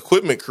your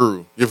equipment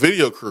crew, your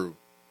video crew,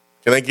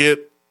 can they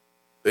get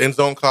the end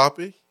zone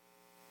copy?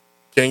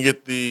 Can you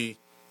get the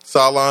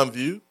sideline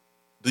view?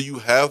 Do you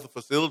have the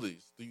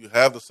facilities? Do you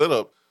have the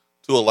setup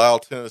to allow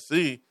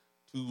Tennessee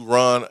to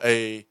run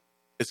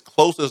as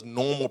close as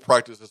normal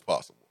practice as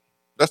possible?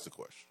 That's the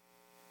question.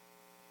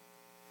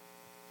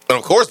 And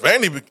of course,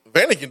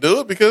 Vandy can do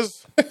it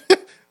because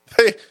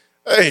hey,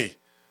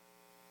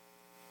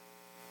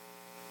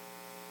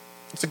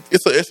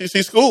 it's a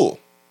SEC school,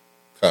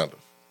 kind of.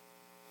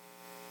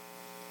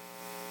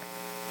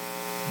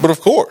 But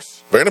of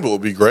course, Vanderbilt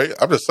would be great.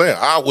 I'm just saying,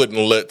 I wouldn't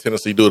let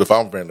Tennessee do it if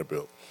I'm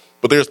Vanderbilt.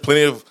 But there's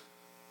plenty of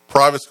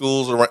private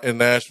schools in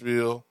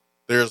Nashville.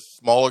 There's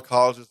smaller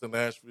colleges in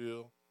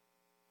Nashville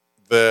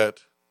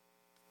that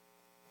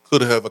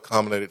could have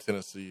accommodated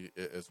Tennessee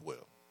as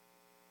well.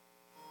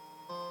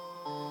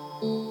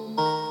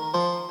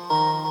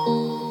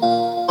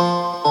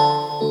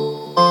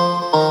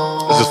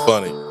 It's just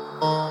funny.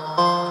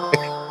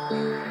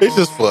 It's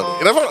just funny.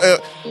 And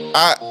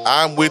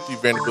I'm with you,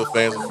 Vanderbilt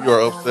fans. If you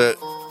are upset,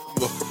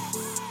 you are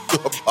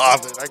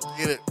bothered. I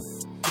get it.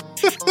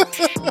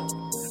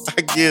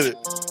 I get it.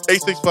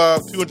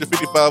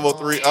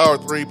 865-250-503, Hour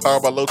 3,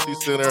 powered by Low T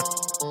Center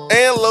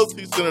and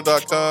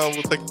lowtcenter.com.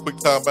 We'll take a quick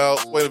time out.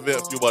 Swain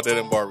Event, fueled by Dead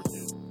End Barbecue.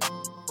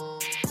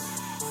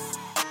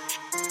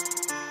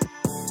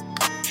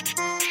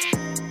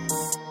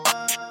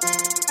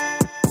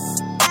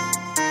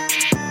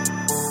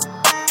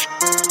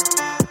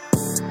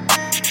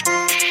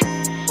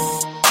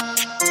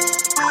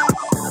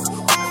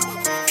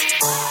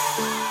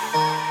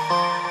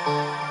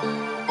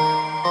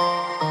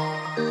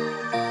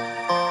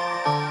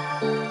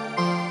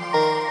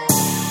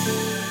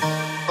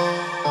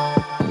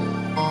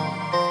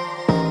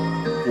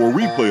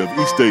 Of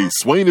each day's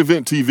Swain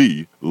Event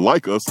TV,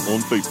 like us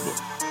on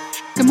Facebook.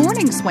 Good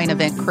morning, Swain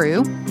Event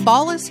crew.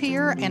 Fall is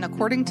here, and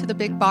according to the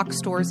big box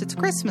stores, it's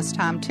Christmas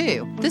time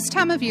too. This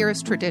time of year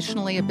is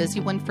traditionally a busy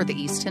one for the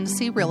East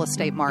Tennessee real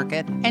estate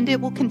market, and it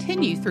will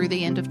continue through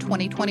the end of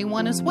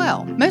 2021 as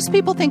well. Most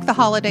people think the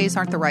holidays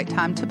aren't the right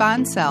time to buy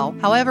and sell.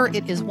 However,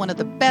 it is one of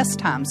the best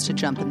times to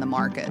jump in the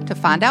market. To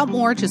find out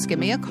more, just give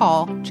me a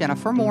call,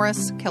 Jennifer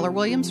Morris, Keller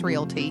Williams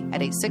Realty,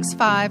 at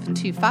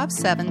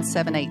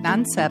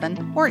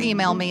 865-257-7897, or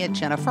email me at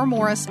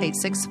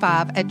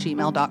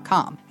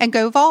jennifermorris865@gmail.com. And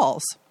go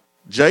Vols!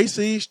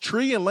 JC's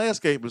Tree and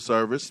Landscaping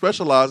Service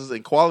specializes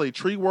in quality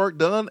tree work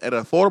done at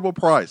an affordable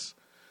price.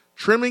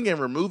 Trimming and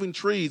removing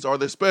trees are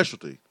their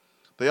specialty.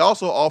 They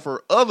also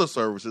offer other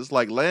services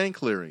like land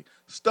clearing,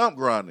 stump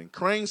grinding,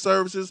 crane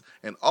services,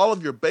 and all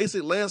of your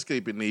basic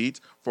landscaping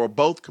needs for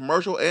both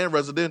commercial and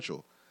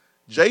residential.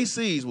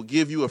 JC's will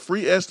give you a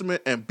free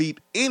estimate and beat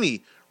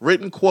any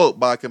written quote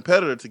by a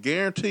competitor to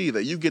guarantee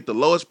that you get the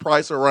lowest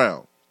price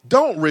around.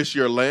 Don't risk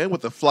your land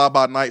with a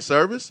fly-by-night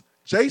service.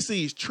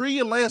 JC's Tree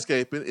and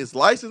Landscaping is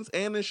licensed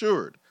and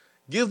insured.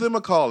 Give them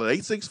a call at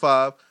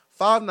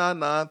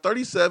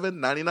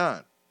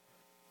 865-599-3799.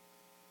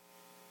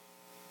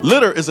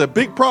 Litter is a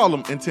big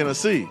problem in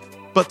Tennessee,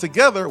 but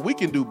together we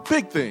can do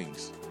big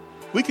things.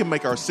 We can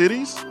make our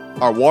cities,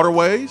 our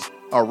waterways,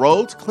 our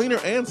roads cleaner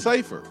and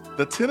safer.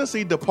 The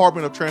Tennessee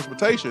Department of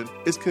Transportation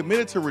is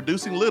committed to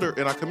reducing litter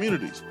in our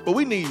communities, but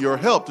we need your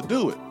help to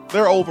do it.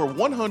 There are over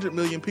 100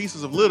 million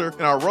pieces of litter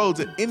in our roads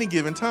at any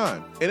given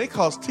time, and it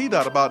costs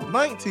TDOT about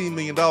 $19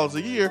 million a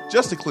year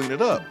just to clean it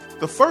up.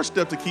 The first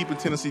step to keeping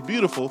Tennessee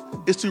beautiful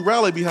is to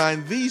rally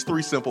behind these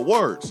 3 simple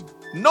words.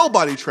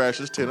 Nobody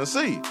trashes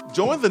Tennessee.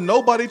 Join the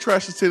Nobody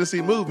Trashes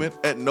Tennessee movement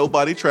at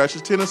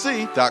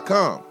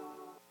NobodyTrashesTennessee.com.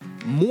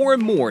 More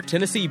and more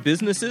Tennessee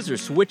businesses are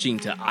switching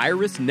to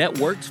Iris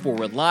networks for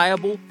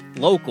reliable,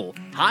 local,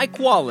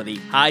 high-quality,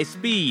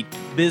 high-speed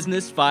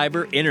business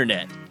fiber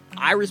internet.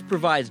 Iris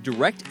provides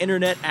direct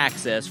internet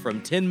access from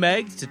 10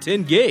 megs to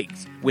 10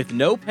 gigs with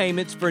no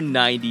payments for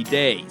 90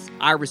 days.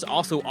 Iris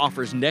also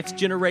offers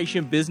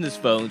next-generation business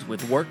phones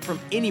with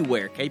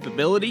work-from-anywhere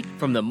capability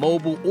from the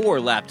mobile or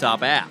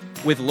laptop app.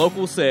 With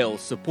local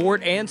sales,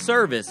 support, and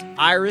service,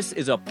 Iris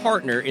is a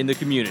partner in the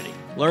community.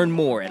 Learn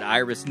more at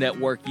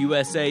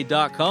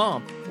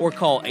irisnetworkusa.com or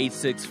call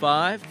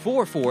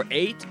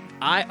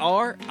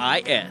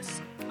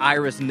 865-448-IRIS.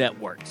 Iris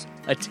Networks,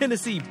 a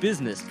Tennessee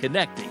business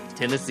connecting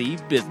Tennessee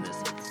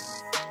businesses.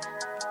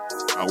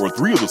 Hour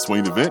 3 of the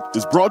Swain event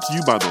is brought to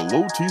you by the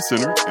Low T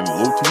Center and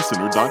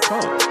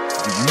lowtcenter.com.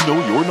 Do you know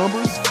your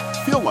numbers?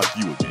 Feel like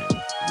you again.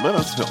 Let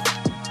us help.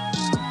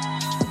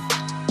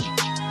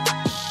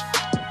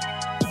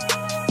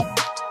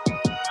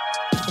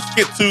 Let's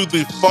get to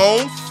the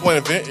phones. Swain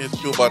event is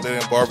fueled by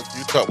Dan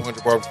Barbecue, top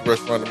 100 barbecue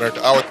restaurant in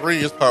America. Hour 3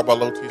 is powered by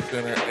Low T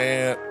Center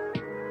and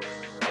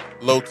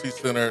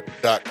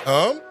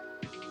lowtcenter.com.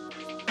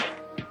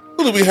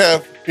 Who do we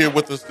have here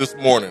with us this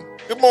morning?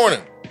 Good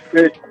morning.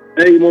 Hey,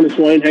 good morning,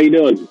 Swain. How you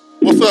doing?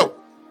 What's up?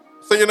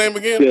 Say your name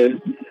again.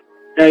 Good.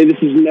 Hey, this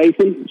is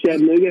Nathan,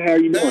 Chattanooga. How are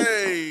you doing?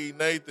 Hey,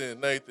 Nathan,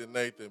 man.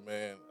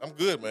 I'm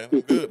good, man. I'm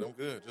good.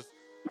 Just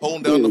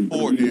holding down the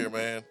fort here,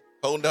 man.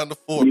 Holding down the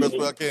fort best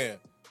way I can.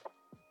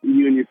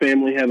 You and your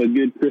family have a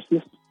good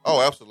Christmas?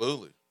 Oh,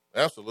 absolutely.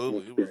 It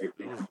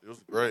was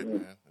great,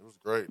 man. It was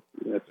great.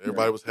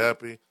 Everybody was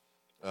happy.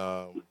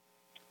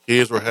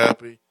 Kids were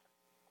happy.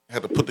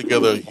 Had to put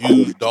together a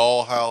huge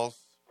doll house.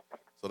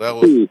 So that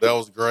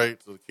was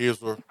great. So the kids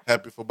were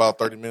happy for about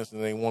 30 minutes,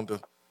 and they wanted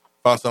to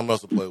find something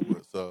else to play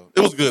with. So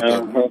it was good,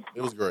 though. Man.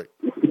 It was great.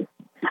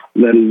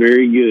 That is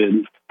very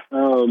good.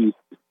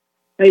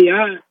 Hey,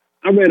 I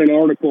read an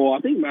article, I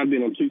think it might have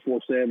been on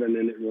 247,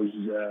 and it was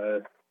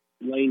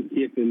Lane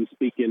Kiffin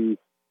speaking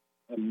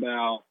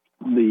about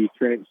the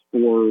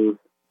transfer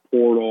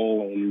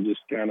portal and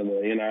just kind of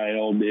the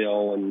NIL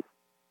deal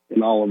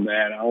and all of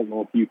that. I don't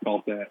know if you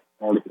caught that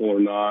article or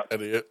not. I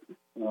did.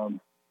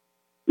 And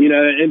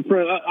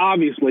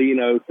obviously,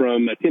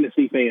 from a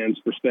Tennessee fan's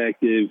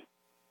perspective,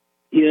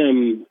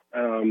 him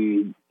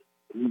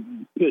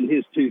putting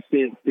his 2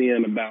 cents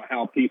in about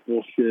how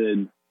people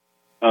should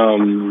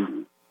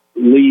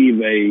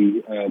leave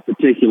a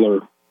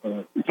particular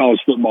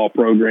college football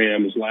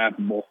program is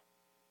laughable.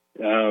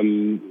 I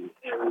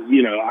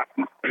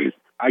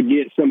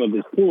get some of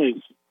his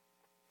points.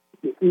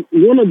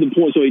 One of the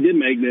points that he did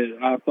make that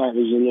I thought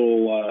was a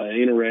little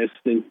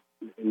interesting,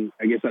 and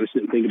I guess I just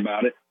didn't think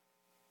about it.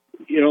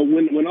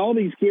 When all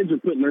these kids are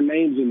putting their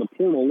names in the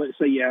portal, let's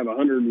say you have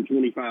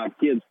 125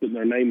 kids putting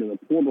their name in the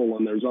portal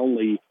and there's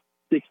only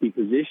 60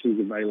 positions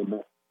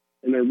available,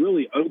 and they're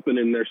really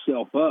opening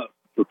themselves up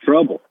for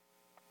trouble,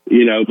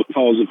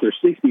 because if there's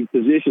 60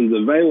 positions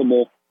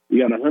available, you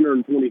got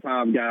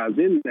 125 guys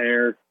in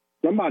there,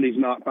 somebody's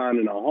not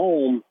finding a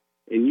home,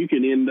 and you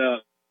can end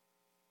up,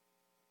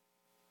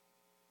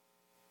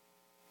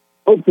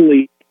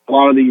 hopefully, a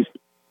lot of these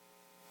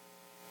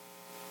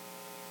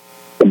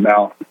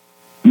about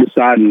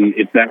deciding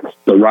if that's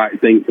the right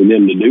thing for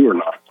them to do or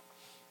not.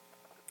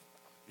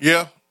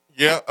 Yeah.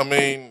 I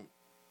mean,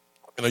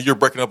 you're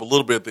breaking up a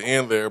little bit at the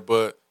end there,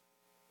 but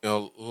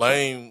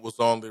Lane was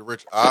on the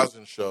Rich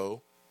Eisen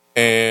show,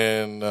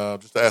 and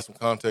just to add some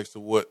context to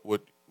what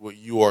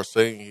you are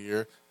saying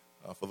here,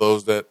 for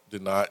those that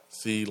did not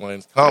see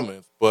Lane's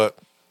comments, but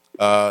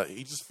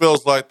he just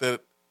feels like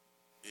that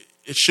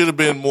it should have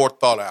been more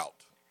thought out.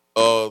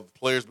 The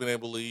players being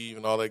able to leave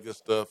and all that good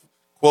stuff.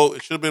 Quote,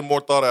 it should have been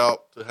more thought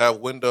out to have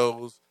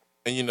windows,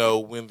 and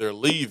when they're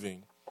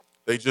leaving,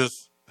 they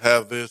just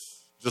have this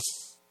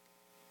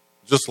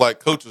just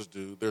like coaches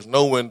do. There's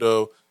no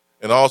window,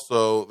 and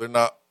also they're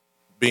not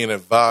being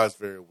advised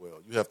very well.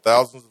 You have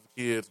thousands of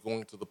kids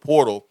going to the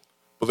portal,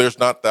 but there's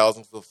not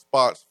thousands of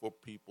spots for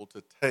people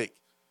to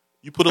take.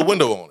 You put a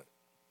window on it.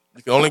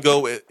 You can only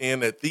go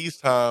in at these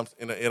times,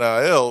 and the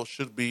NIL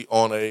should be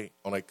on a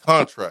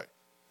contract.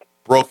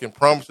 Broken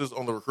promises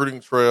on the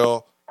recruiting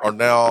trail are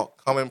now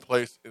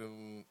commonplace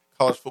in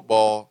college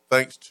football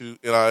thanks to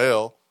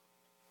NIL.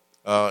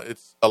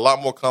 It's a lot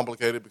more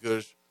complicated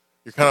because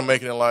you're kind of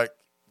making it like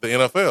the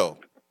NFL,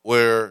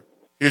 where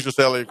here's your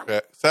salary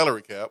cap.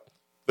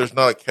 There's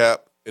not a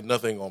cap and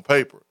nothing on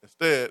paper.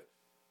 Instead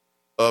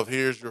of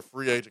here's your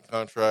free agent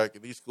contract,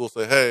 and these schools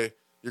say, hey,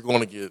 you're going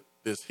to get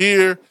this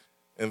here,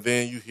 and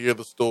then you hear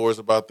the stories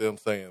about them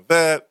saying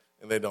that,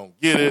 and they don't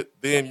get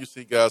it. Then you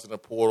see guys in the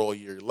portal a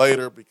year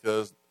later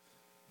because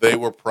they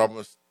were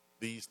promised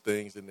these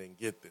things and then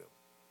get them.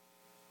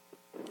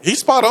 He's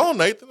spot on,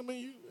 Nathan. I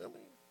mean,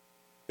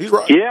 he's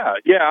right. Yeah.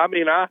 I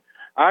mean, I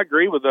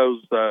agree with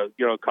those,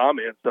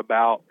 comments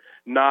about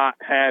not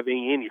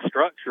having any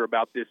structure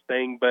about this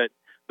thing. But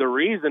the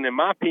reason, in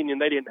my opinion,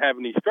 they didn't have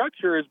any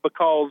structure is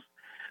because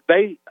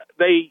the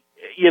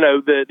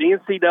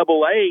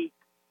NCAA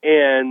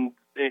and,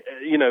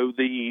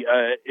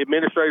 the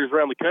administrators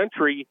around the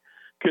country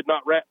could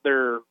not wrap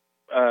their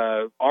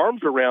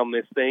arms around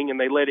this thing, and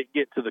they let it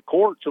get to the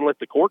courts and let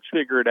the courts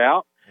figure it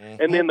out.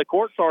 Mm-hmm. And then the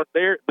courts aren't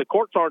there. The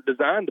courts aren't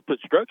designed to put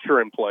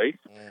structure in place.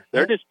 Mm-hmm.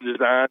 They're just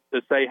designed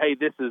to say, hey,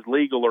 this is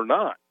legal or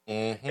not.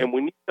 Mm-hmm. And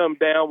when you come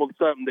down with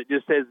something that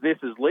just says this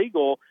is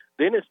legal,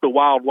 then it's the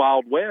wild,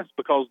 wild west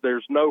because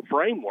there's no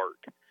framework.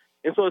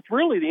 And so it's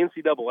really the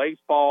NCAA's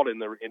fault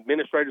and the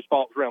administrators'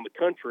 fault around the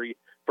country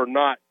for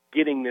not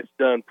getting this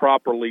done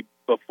properly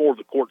before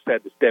the courts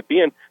had to step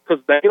in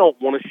because they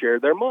don't want to share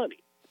their money.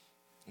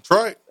 That's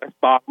right. That's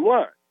bottom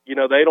line.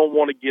 They don't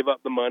want to give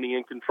up the money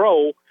and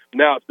control.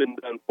 Now it's been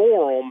done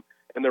for them,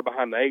 and they're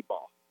behind the 8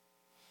 ball.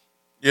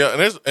 Yeah,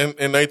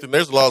 and Nathan,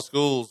 there's a lot of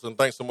schools, and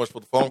thanks so much for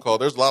the phone call.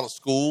 There's a lot of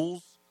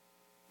schools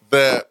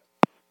that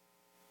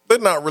they're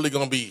not really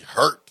going to be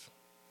hurt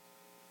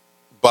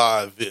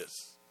by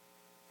this.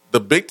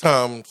 The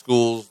big-time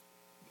schools,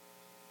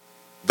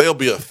 they'll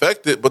be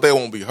affected, but they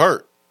won't be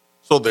hurt.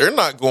 So they're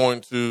not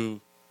going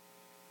to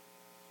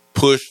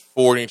push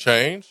for any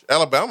change.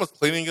 Alabama's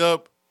cleaning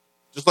up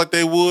just like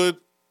they would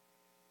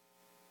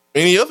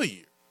any other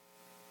year.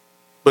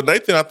 But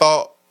Nathan, I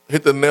thought,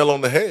 hit the nail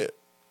on the head.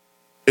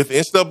 If the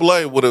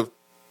NCAA would have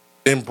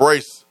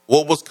embraced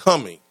what was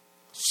coming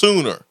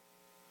sooner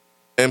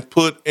and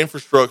put an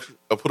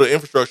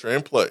infrastructure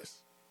in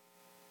place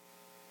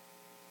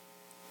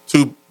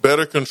to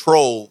better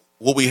control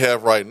what we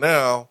have right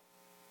now,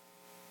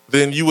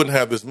 then you wouldn't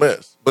have this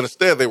mess. But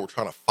instead, they were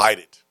trying to fight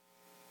it.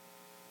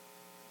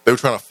 They were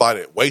trying to fight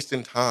it,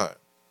 wasting time.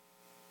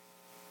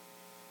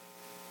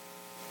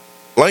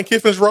 Lane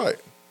Kiffin's right.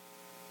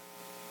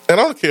 And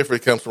I don't care if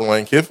it comes from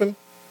Lane Kiffin.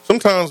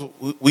 Sometimes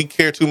we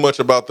care too much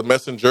about the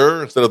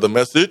messenger instead of the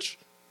message.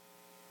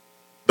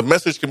 The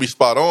message can be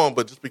spot on,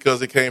 but just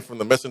because it came from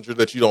the messenger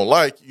that you don't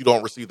like, you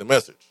don't receive the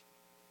message.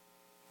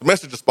 The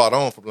message is spot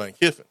on from Lane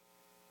Kiffin.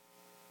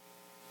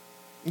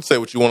 You can say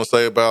what you want to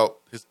say about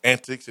his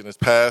antics and his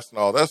past and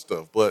all that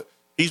stuff, but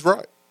he's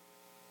right.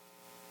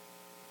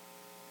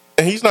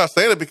 And he's not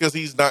saying it because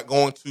he's not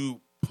going to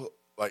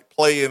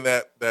play in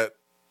that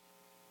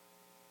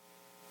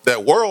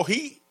world.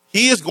 He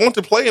is going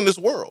to play in this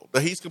world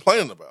that he's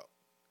complaining about.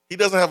 He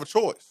doesn't have a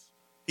choice.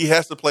 He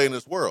has to play in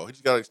this world. He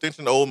just got an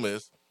extension to Ole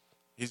Miss.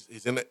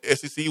 He's in the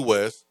SEC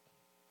West.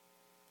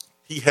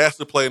 He has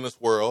to play in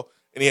this world,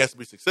 and he has to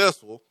be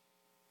successful,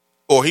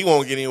 or he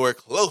won't get anywhere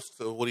close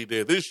to what he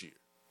did this year.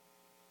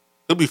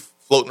 He'll be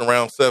floating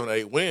around 7 or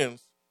 8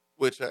 wins,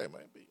 which, may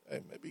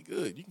be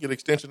good. You can get an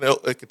extension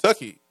at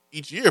Kentucky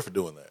each year for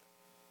doing that.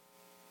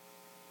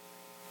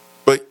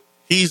 But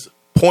he's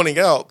pointing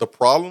out the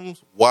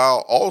problems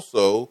while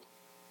also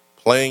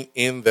playing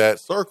in that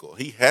circle.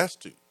 He has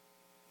to.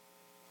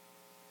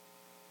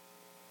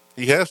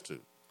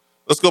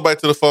 Let's go back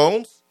to the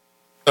phones.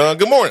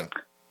 Good morning.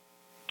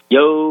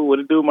 Yo, what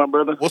it do, my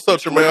brother? What's up,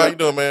 Tremaine? How you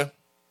doing, man?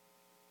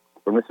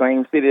 From the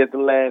same city as the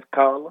last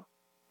caller.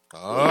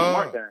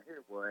 Smart down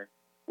here, boy.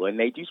 Well,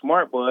 Nate, you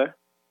smart, boy.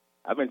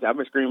 I've been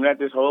screaming that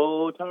this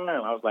whole time.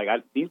 I was like,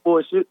 these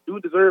boys do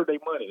deserve their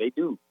money. They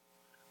do.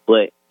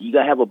 But you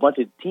got to have a bunch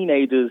of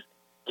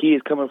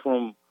kids coming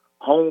from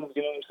homes,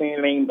 you know what I'm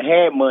saying, they ain't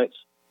had much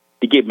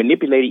to get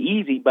manipulated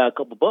easy by a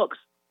couple bucks,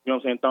 you know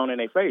what I'm saying, thrown in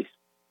their face.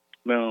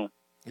 Now,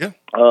 yeah.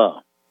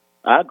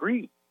 I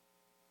agree.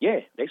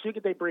 Yeah, they should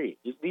get their bread.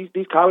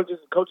 These colleges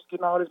and coaches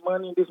getting all this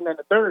money and this and that and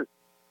the third.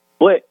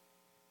 But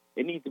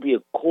it needs to be a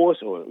course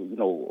or,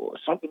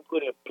 something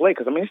put in play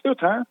because, it's still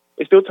time.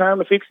 It's still time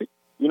to fix it.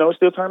 It's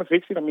still time to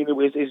fix it.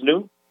 It's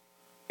new.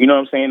 You know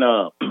what I'm saying?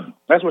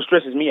 That's what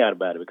stresses me out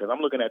about it because I'm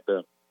looking at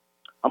the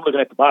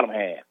bottom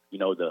half,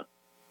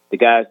 the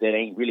guys that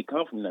ain't really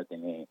come from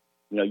nothing. And,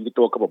 you can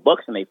throw a couple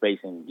bucks in their face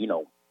and,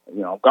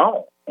 I'm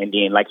gone. And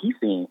then like he's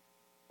seen,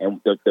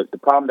 and the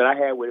problem that I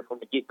had with it from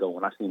the get-go,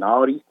 when I seen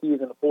all these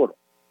kids in the portal,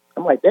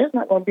 I'm like, there's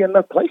not going to be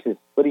enough places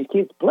for these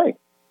kids to play.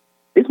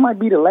 This might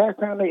be the last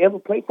time they ever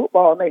play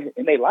football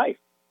in their life.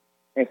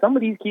 And some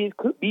of these kids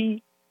could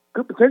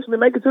potentially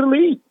make it to the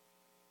league.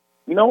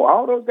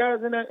 All those guys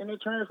in the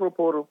transfer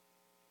portal,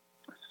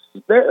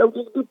 there are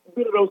just a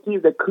bit of those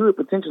kids that could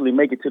potentially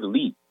make it to the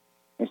league.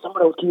 And some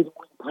of those kids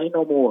won't even play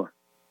no more.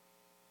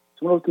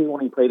 Some of those kids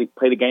won't even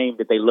play the game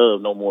that they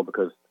love no more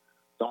because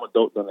some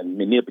adults done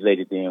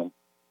manipulated them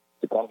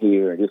to come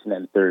here and this and that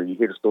and the third. You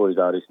hear the stories,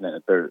 all this and that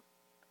and the third.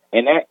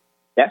 And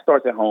that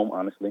starts at home,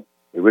 honestly.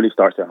 It really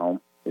starts at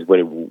home is what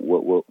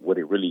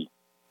it really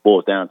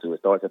boils down to. It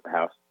starts at the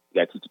house.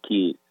 You got to teach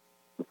your kids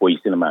before you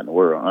send them out in the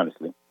world,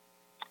 honestly.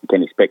 You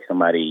can't expect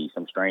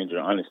some stranger,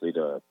 honestly,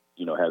 to,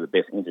 have the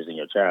best interest in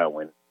your child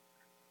when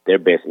their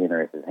best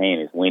interest at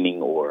hand is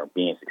winning or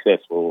being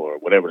successful or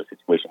whatever the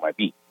situation might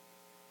be.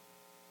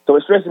 So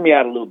it stresses me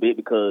out a little bit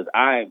because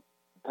I'm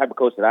the type of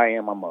coach that I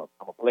am. I'm a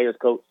player's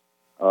coach,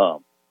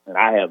 and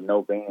I have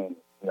no band,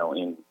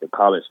 in the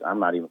college. I'm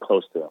not even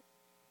close to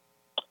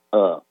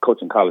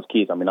coaching college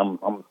kids. I mean, I'm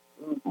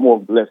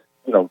more or less,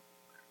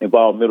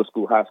 involved middle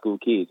school, high school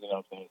kids. You know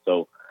what I'm saying?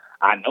 So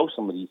I know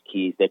some of these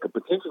kids that could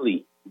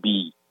potentially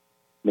be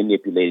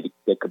manipulated,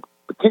 that could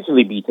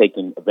potentially be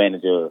taken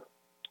advantage of.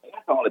 And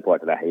that's the only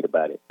part that I hate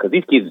about it, because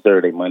these kids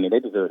deserve their money. They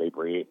deserve their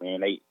bread,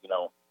 man.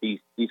 These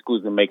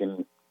schools been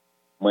making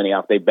money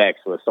off their backs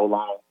for so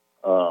long,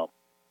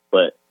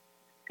 but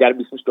got to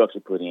be some structure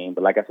put in.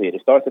 But like I said,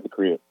 it starts at the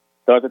crib,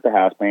 starts at the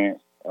house.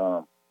 Parents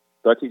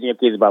start teaching your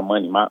kids about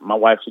money. My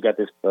wife, she got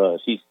this.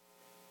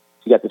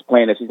 She got this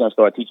plan that she's gonna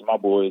start teaching my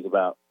boys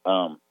about.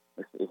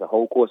 It's a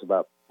whole course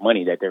about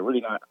money that they're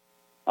really not.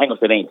 I ain't gonna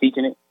say they ain't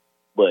teaching it,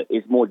 but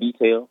it's more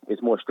detailed,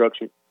 it's more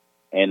structured,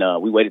 and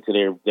we waited to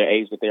their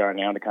age that they are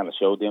now to kind of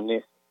show them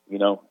this,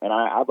 And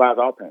I advise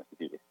all parents to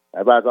do this.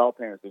 I advise all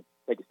parents to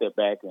take a step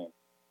back and,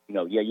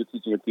 you're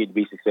teaching your kid to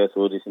be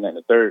successful, this and that and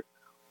the third,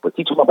 but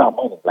teach them about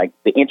money, like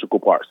the integral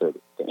parts of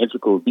it, the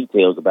integral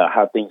details about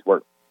how things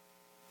work,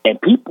 and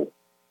people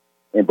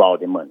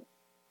involved in money.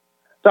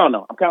 So I don't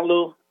know. I'm kind of a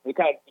little. As you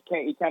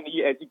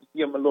can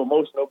see, I'm a little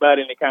emotional about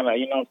it, and it kind of,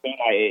 what I'm saying?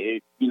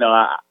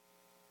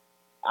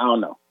 I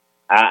don't know.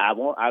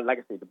 Like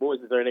I said, the boys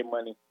deserve their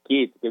money.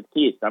 Kids, they're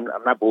kids. I'm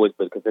not boys,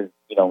 but because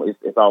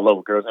it's all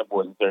over. Girls and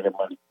boys deserve their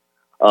money.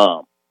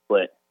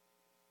 But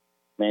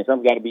man,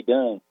 something's got to be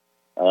done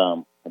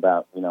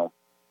about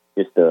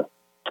just the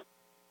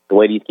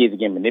way these kids are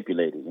getting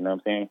manipulated. You know what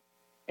I'm saying?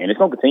 And it's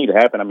gonna continue to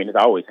happen. I mean, it's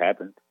always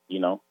happened.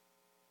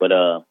 But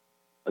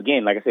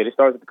again, like I said, it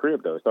starts at the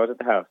crib, though. It starts at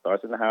the house.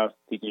 Starts in the house,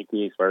 teaching your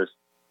kids first.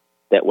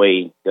 That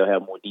way, they'll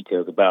have more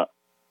details about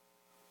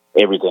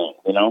everything,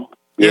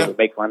 Be able to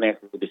make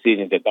financial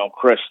decisions that don't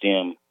crush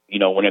them,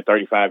 when they're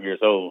 35 years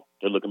old.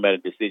 They're looking at a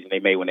decision they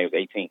made when they was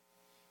 18. You know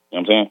what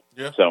I'm saying?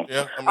 Yeah. So,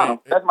 yeah. I mean,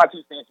 that's my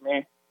 2 cents,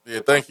 man.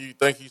 Yeah, thank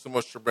you so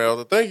much, Trebell.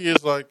 The thing is,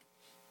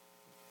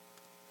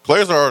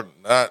 players are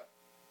not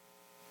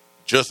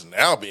just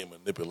now being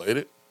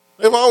manipulated.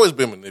 They've always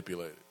been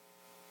manipulated.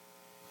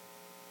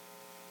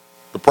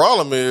 The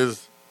problem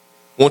is,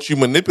 once you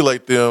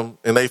manipulate them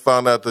and they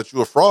find out that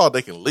you're a fraud,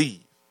 they can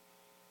leave.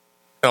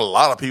 And a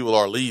lot of people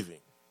are leaving.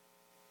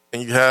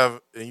 And you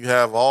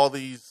have all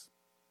these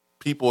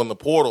people in the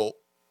portal,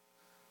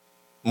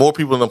 more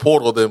people in the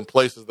portal than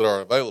places that are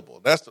available.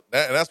 That's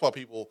why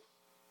people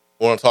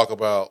want to talk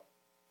about,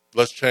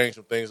 let's change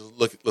some things,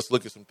 let's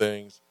look at some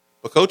things.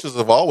 But coaches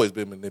have always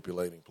been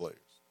manipulating players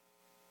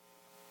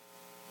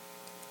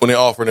when they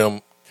offer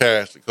them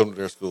cash to come to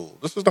their school.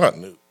 This is not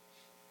new.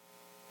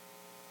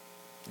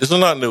 This is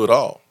not new at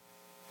all.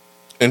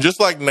 And just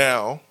like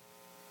now,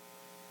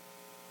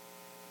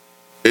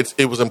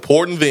 it was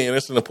important then,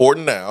 it's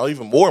important now,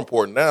 even more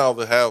important now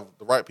to have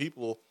the right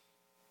people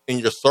in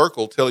your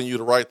circle telling you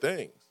the right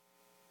things.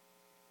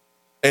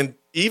 And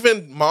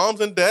even moms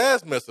and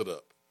dads mess it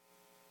up.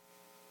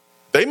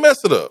 They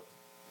mess it up.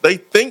 They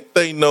think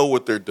they know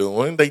what they're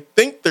doing. They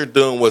think they're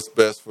doing what's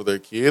best for their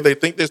kid. They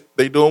think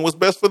they're doing what's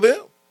best for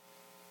them.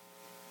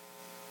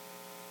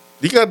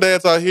 You got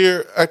dads out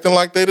here acting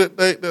like they're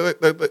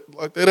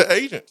the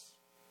agents.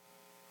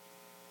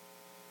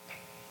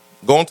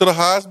 Going to the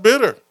highest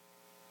bidder.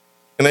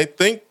 And they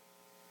think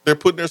they're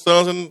putting their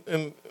sons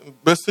in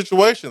best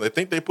situation. They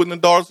think they're putting their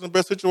daughters in the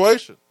best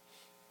situation.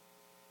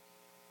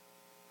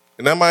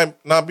 And that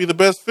might not be the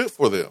best fit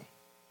for them.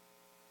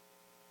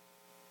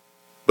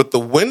 But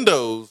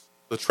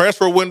the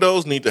transfer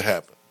windows need to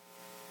happen.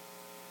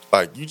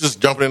 Like, you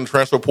just jumping in the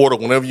transfer portal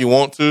whenever you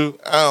want to,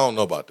 I don't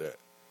know about that.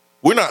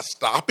 We're not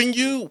stopping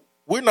you.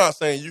 We're not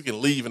saying you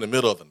can leave in the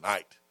middle of the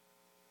night,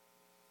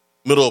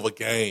 middle of a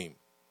game.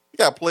 You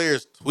got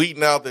players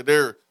tweeting out that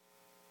they're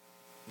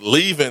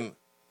leaving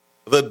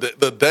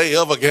the day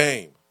of a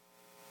game,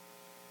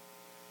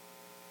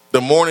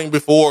 the morning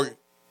before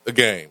the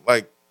game.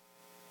 Like,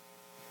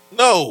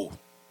 no.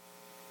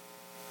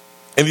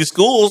 And these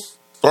schools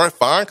started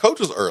firing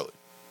coaches early.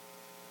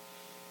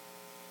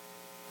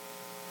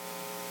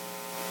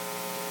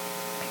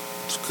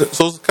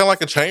 So it's kind of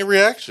like a chain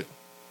reaction.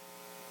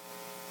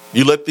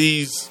 You let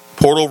these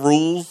portal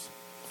rules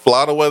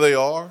fly the way they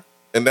are,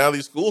 and now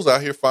these schools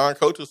out here firing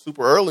coaches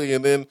super early,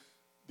 and then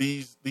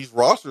these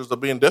rosters are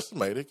being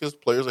decimated because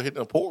players are hitting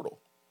the portal.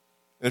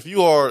 And if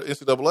you are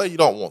NCAA, you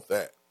don't want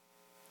that.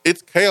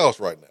 It's chaos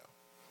right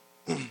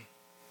now.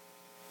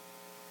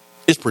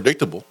 It's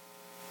predictable,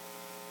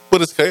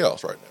 but it's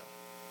chaos right now.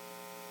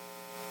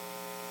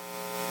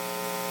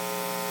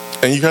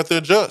 And you have to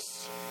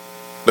adjust.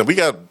 Now, we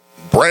got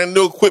brand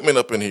new equipment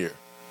up in here.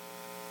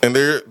 And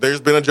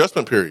there's been an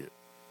adjustment period.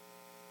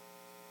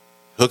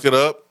 Hook it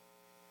up.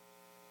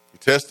 You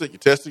test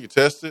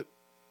it.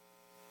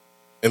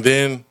 And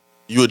then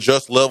you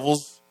adjust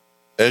levels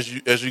as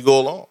you go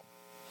along.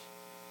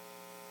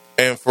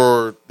 And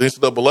for the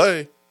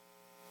NCAA,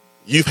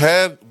 you've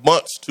had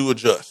months to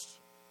adjust.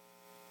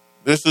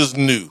 This is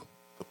new.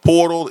 The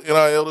portal, the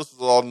NIL, this is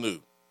all new.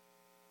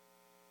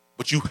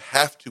 But you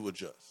have to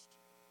adjust.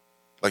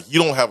 Like,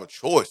 you don't have a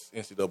choice,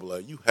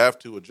 NCAA. You have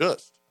to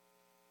adjust.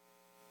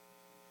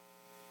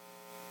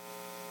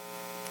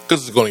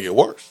 Because it's going to get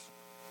worse.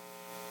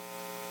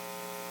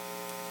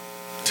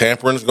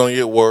 Tampering is going to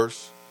get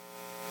worse.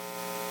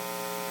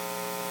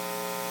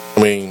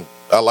 I mean,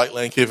 I like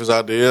Lane Kiffin's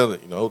idea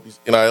that, these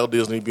NIL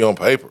deals need to be on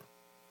paper.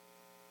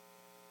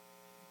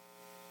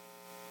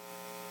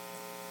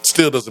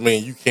 Still doesn't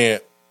mean you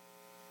can't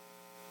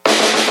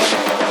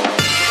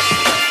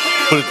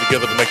put it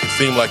together to make it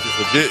seem like it's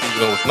legit, even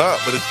though it's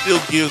not. But it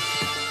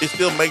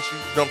still makes you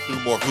jump through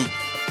more hoops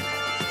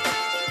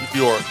if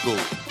you are at school.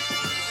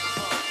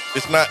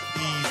 It's not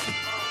easy.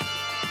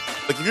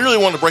 Like, if you really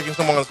wanted to break in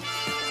someone's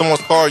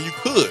car, you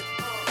could.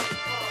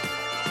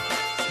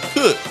 You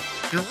could.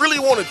 If you really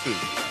wanted to.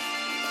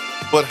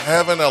 But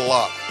having a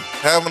lock,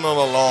 having an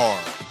alarm,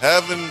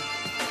 having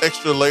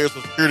extra layers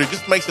of security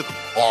just makes it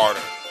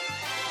harder.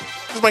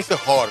 Just makes it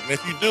harder. And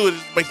if you do it, it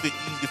just makes it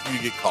easier for you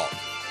to get caught.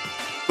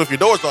 So if your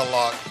door's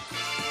unlocked,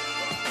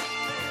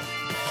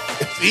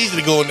 it's easy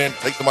to go in there and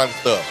take somebody's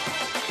stuff.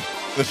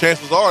 The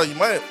chances are you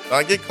might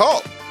not get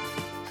caught.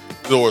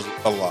 The door's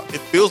unlocked.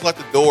 It feels like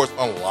the door's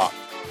unlocked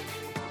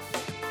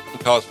in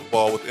college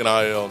football with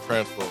NIL and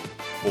transfer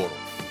portal.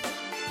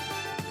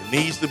 It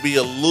needs to be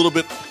a little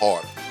bit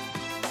harder.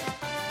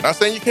 Not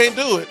saying you can't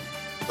do it.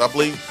 I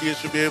believe kids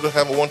should be able to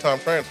have a one-time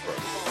transfer.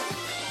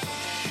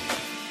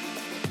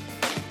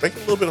 Make it a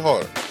little bit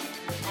harder.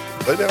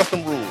 Lay down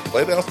some rules.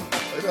 Lay down a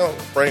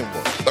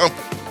framework.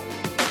 Something.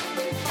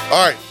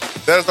 All right.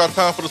 That is our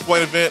time for the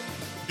Swain event.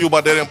 Fueled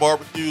by Dead End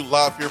Barbecue.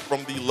 Live here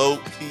from the Low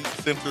T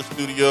Center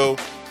studio.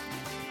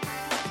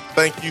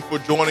 Thank you for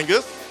joining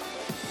us.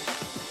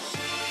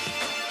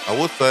 I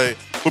would say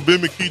for Ben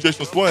McKee,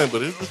 Jason Swain,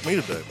 but it's just me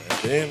today, man.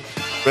 Ben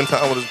spent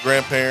time with his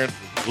grandparents.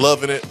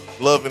 Loving it.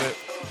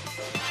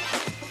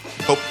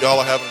 Hope y'all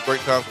are having a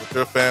great time with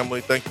your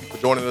family. Thank you for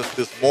joining us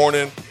this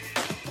morning.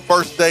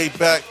 First day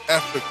back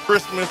after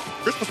Christmas.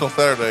 Christmas on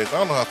Saturdays. I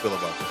don't know how I feel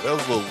about that. That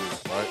was a little weird,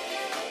 right?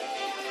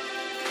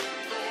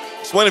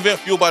 Swain event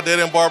fueled by Dead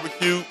End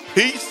Barbecue.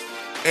 Peace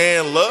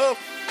and love.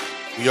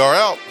 We are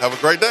out. Have a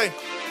great day.